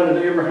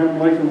provided Abraham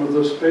Lincoln with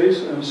the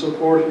space and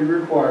support he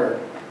required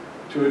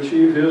to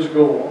achieve his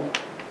goal,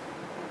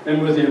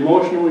 and with the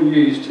emotional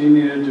yeast he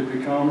needed to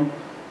become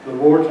the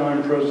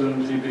wartime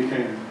president he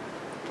became.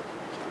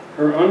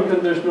 Her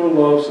unconditional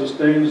love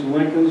sustains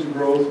Lincoln's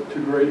growth to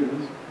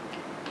greatness.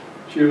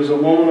 She was a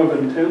woman of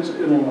intense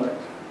intellect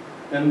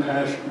and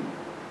passion,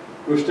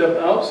 who stepped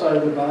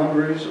outside the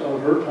boundaries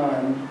of her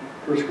time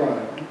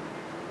prescribed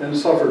and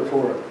suffered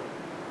for it.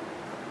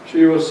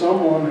 She was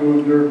someone who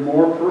endured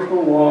more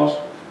personal loss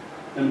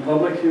and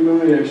public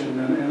humiliation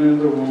than any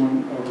other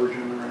woman of her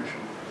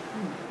generation.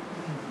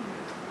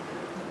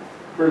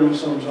 Pretty much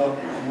sums up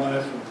the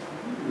life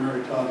of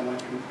Mary Todd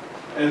Lincoln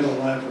and the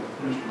life of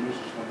Mr. and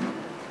Mrs. Lincoln.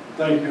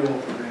 Thank you all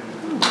for being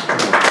here.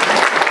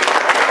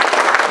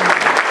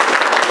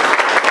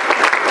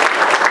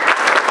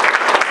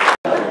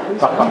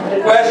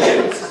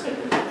 Questions?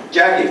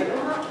 Jackie?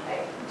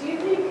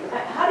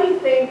 How do you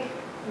think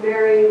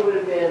Mary would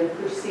have been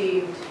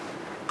perceived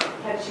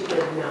had she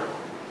lived now?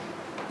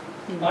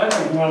 I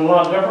think a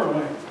lot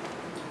differently.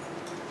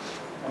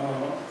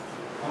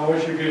 How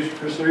is she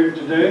perceived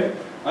today?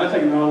 I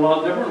think not a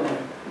lot differently.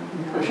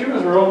 But she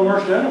was her own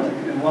worst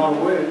enemy in a lot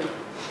of ways.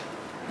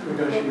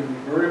 Because she was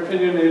very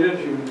opinionated,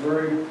 she was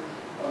very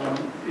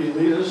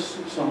elitist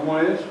in some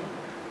ways,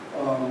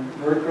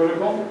 very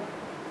critical,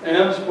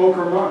 and spoke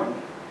her mind.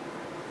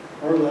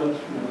 or that's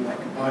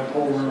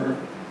bipolar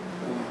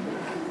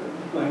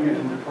thing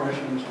and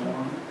depression and so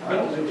on. I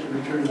don't think she'd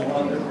be treated a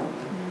lot different.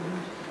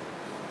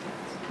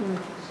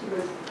 She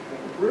was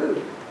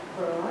rude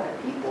for a lot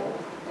of people,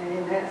 and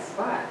in that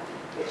spot,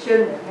 it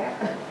shouldn't have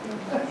happened.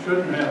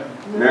 Shouldn't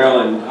happen.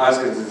 Marilyn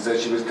Hoskinson said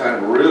she was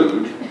kind of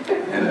rude,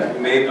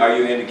 and maybe, are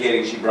you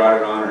indicating she brought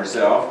it on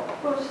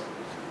herself? Well,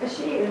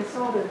 she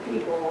insulted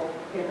people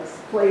in a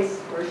place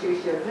where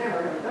she should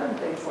never have done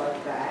things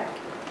like that.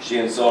 She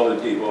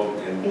insulted people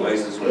in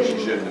places where she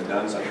shouldn't have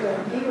done something.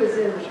 When he was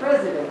in the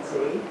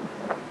presidency,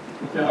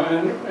 Yeah,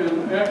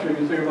 and actually, if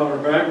you think about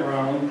her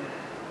background,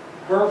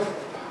 her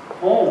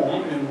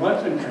home in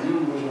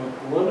Lexington was a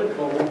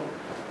political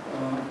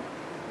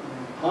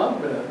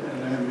hotbed,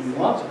 and I mean,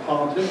 lots of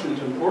politicians,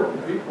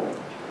 important people.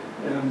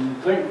 And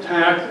I think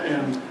tact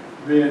and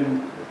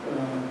being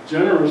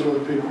generous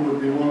with people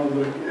would be one of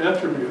the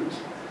attributes.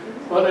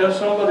 But as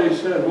somebody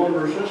said, one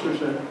of her sisters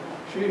said,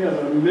 she had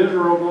a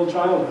miserable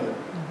childhood,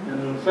 and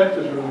it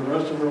affected her the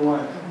rest of her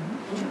life.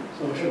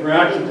 So she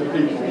reacted to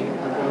people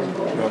because of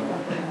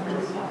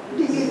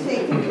Do you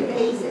think in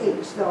today's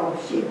age, though,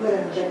 she would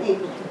have been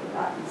able to have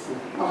gotten some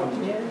help?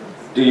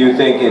 Do you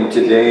think in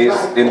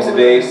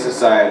today's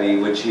society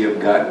would she have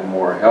gotten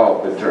more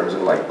help in terms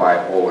of like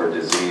bipolar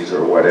disease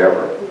or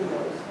whatever?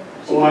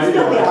 She would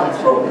still be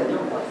outspoken.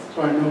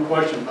 So I no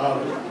question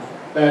about it.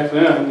 Back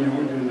then, you know,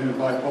 when you were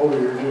bipolar,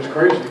 you're just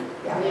crazy.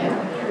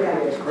 Yeah.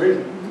 It's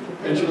crazy.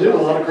 And she did a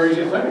lot of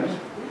crazy things.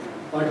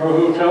 Like her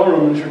hotel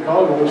room in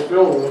Chicago was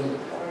filled with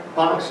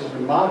boxes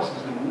and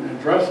boxes and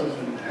dresses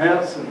and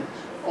hats and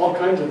all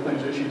kinds of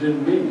things that she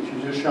didn't need.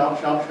 She just shop.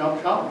 But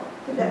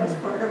that was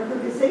part of her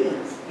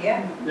disease.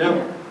 yeah.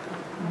 Yeah.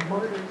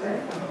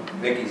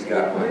 Nikki's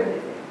got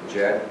one.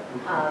 Jed?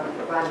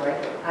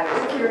 I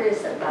was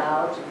curious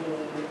about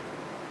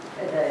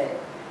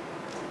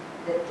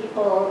the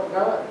people,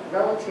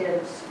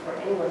 relatives, or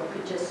anyone who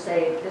could just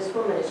say, this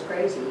woman is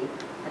crazy,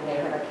 and they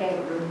have a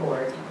kangaroo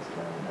court.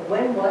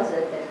 When was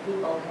it that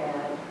people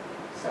had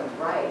some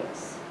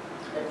rights,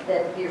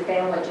 that your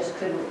family just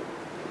couldn't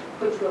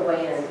put you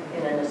away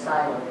in an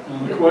asylum?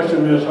 Well, the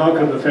question is, how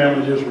could the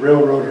family just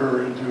railroad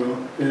her into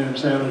an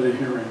insanity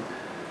hearing?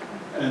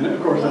 And of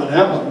course that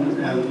happened,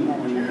 and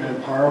when you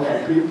had powerful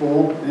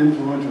people,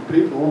 influential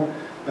people,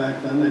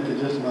 back then they could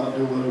just about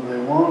do whatever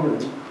they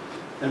wanted.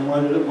 And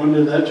when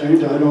did that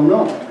change? I don't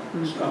know.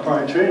 It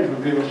probably changed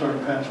when people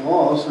started passing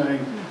laws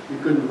saying you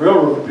couldn't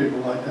railroad people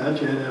like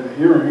that. You had to have a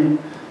hearing, you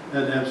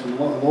had to have some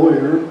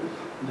lawyer, and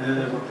you had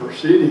to have a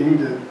proceeding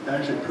to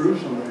actually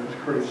prove somebody was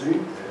crazy.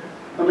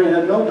 I mean,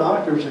 had no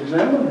doctors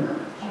examine her.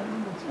 I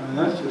mean,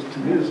 that's just, to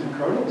me, it's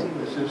incredible.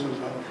 It's just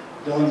a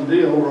done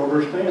deal,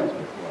 rubber stamp.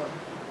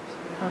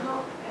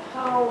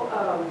 How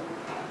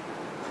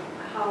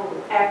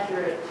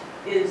accurate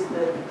is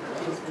the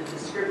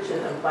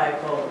description of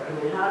bipolar?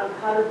 I mean, how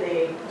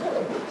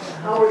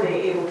were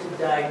they able to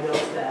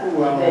diagnose that?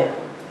 Well, then?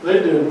 they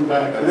didn't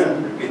back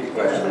then. Repeat the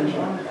question.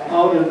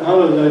 How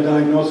did they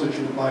diagnose that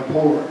she was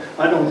bipolar?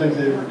 I don't think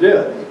they ever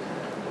did.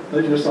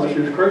 They just thought she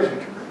was crazy.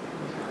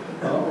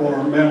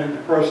 Or manic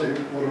depressive,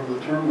 whatever the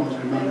term was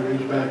they might have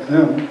used back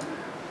then.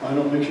 I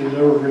don't think she was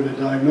ever really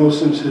diagnosed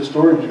since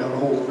historians got a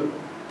hold of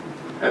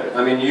it.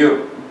 I mean,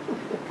 you're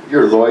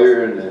a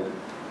lawyer and a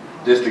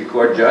district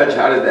court judge.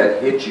 How did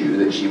that hit you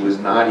that she was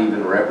not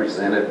even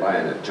represented by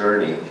an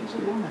attorney?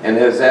 And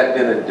has that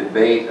been a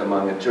debate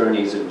among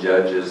attorneys and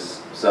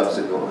judges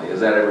subsequently? Has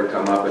that ever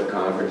come up at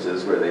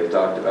conferences where they've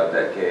talked about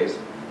that case?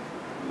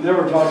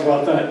 Never talked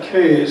about that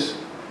case,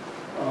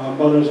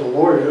 but as a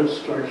lawyer, it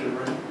strikes you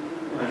right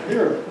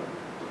here.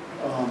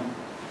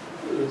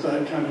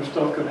 That kind of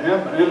stuff could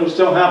happen. And it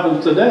still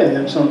happens today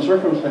in some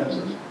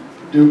circumstances.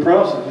 Due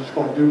process, it's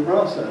called due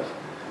process.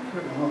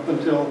 Up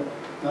until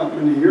not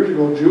many years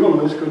ago,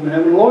 juveniles couldn't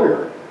have a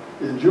lawyer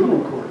in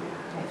juvenile court.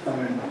 I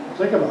mean,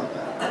 think about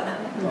that.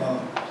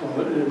 So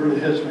it really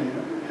hits me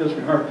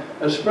hard.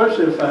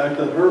 Especially the fact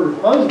that her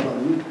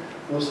husband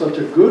was such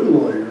a good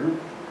lawyer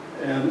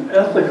and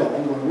ethical.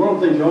 One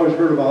of the things you always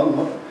heard about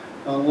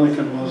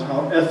Lincoln was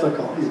how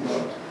ethical he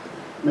was.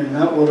 I mean,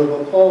 that would have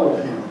appalled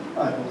him,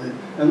 I believe.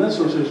 And this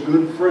was his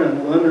good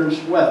friend, Leonard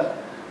Swett,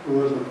 who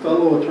was a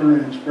fellow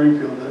attorney in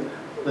Springfield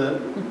that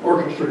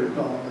orchestrated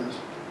all of this.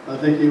 I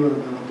think he would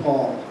have been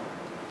appalled.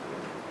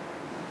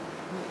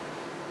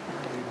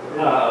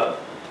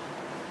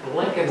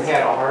 Lincoln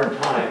had a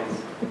hard time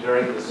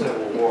during the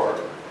Civil War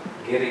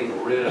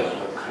getting rid of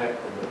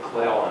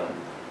McClellan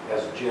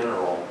as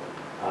general.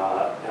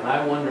 And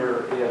I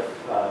wonder if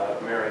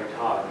Mary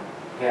Todd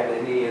had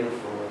any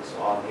influence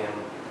on him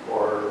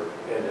or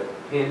an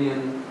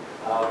opinion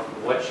of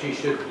what she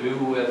should do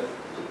with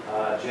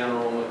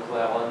General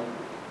McClellan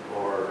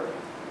or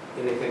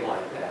anything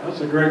like that.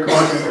 That's a great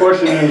question. The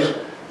question is,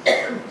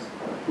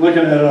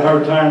 Lincoln had a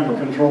hard time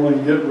controlling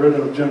and getting rid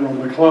of General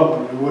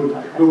McClellan,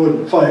 who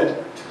wouldn't fight.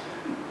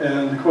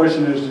 And the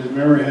question is, did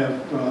Mary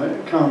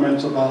have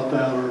comments about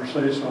that or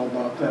say so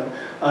about that?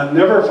 I've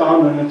never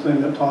found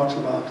anything that talks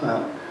about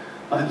that.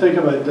 I think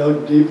if I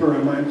dug deeper, I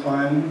might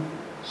find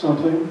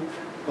something.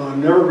 but I've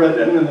never read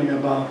anything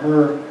about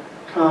her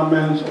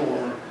comments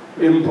or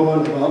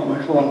input about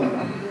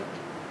McClellan.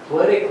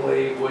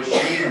 Politically, was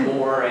she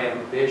more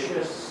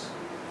ambitious,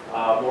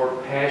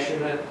 more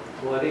passionate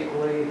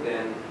politically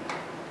than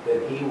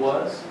he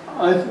was?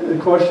 The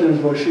question is,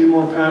 was she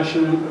more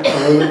passionate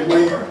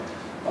politically?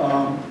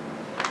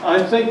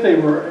 I think they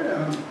were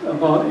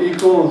about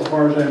equal as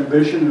far as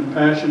ambition and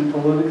passion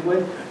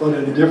politically, but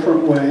in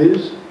different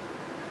ways.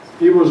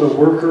 He was a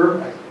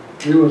worker,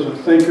 he was a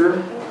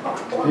thinker,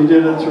 he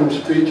did it through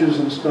speeches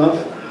and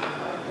stuff.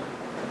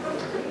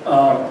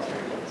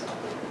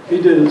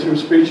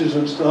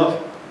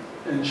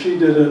 And she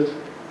did it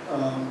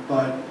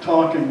by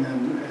talking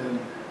and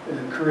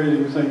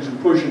creating things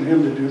and pushing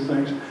him to do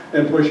things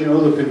and pushing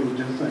other people to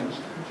do things.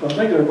 So I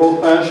think they're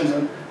both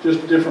passionate,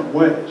 just different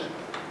ways.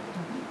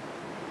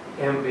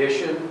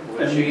 Ambition?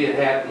 Would she have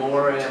had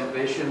more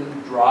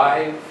ambition,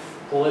 drive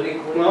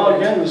politically? Well,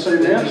 again, the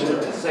same answer.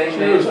 The same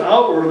She was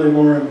outwardly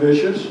more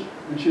ambitious,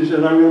 and she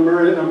said, I'm going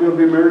to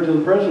be married to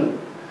the president.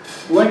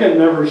 Lincoln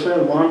never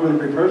said, well, I'm going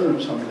to be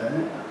president someday.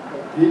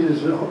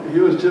 He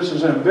was just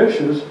as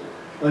ambitious,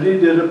 but he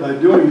did it by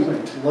doing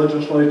things.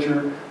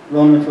 Legislature,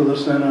 running for the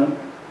Senate,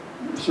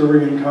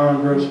 serving in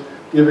Congress,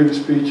 giving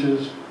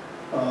speeches,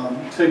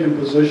 taking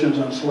positions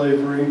on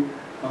slavery,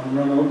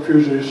 on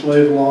fugitive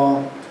slave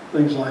law,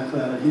 things like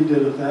that. He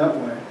did it that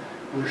way,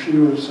 where she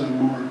was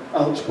more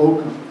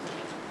outspoken.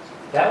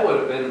 That would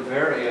have been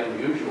very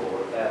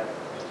unusual at that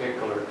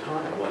particular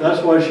time.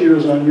 That's why she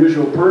was an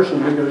unusual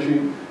person, because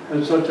she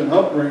had such an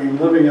upbringing,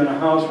 living in a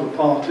house with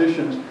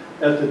politicians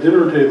at the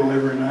dinner table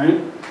every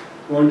night,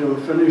 going to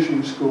a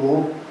finishing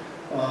school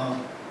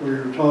where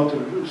you're taught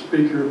to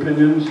speak your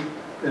opinions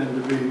and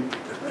to be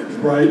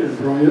bright and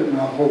brilliant and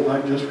not hold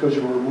back just because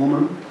you were a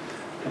woman.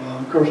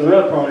 Of course,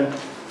 that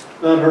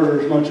hurt her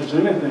as much as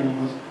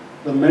anything with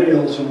the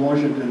males in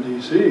Washington,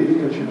 D.C.,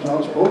 because she was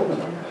outspoken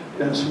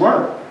and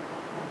smart.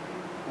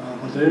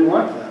 But they didn't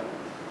like that.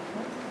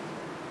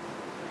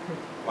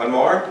 One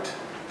more?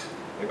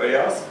 Anybody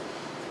else?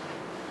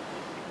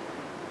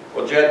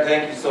 Well, Jed,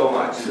 thank you so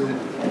much.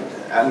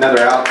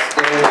 Another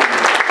outstanding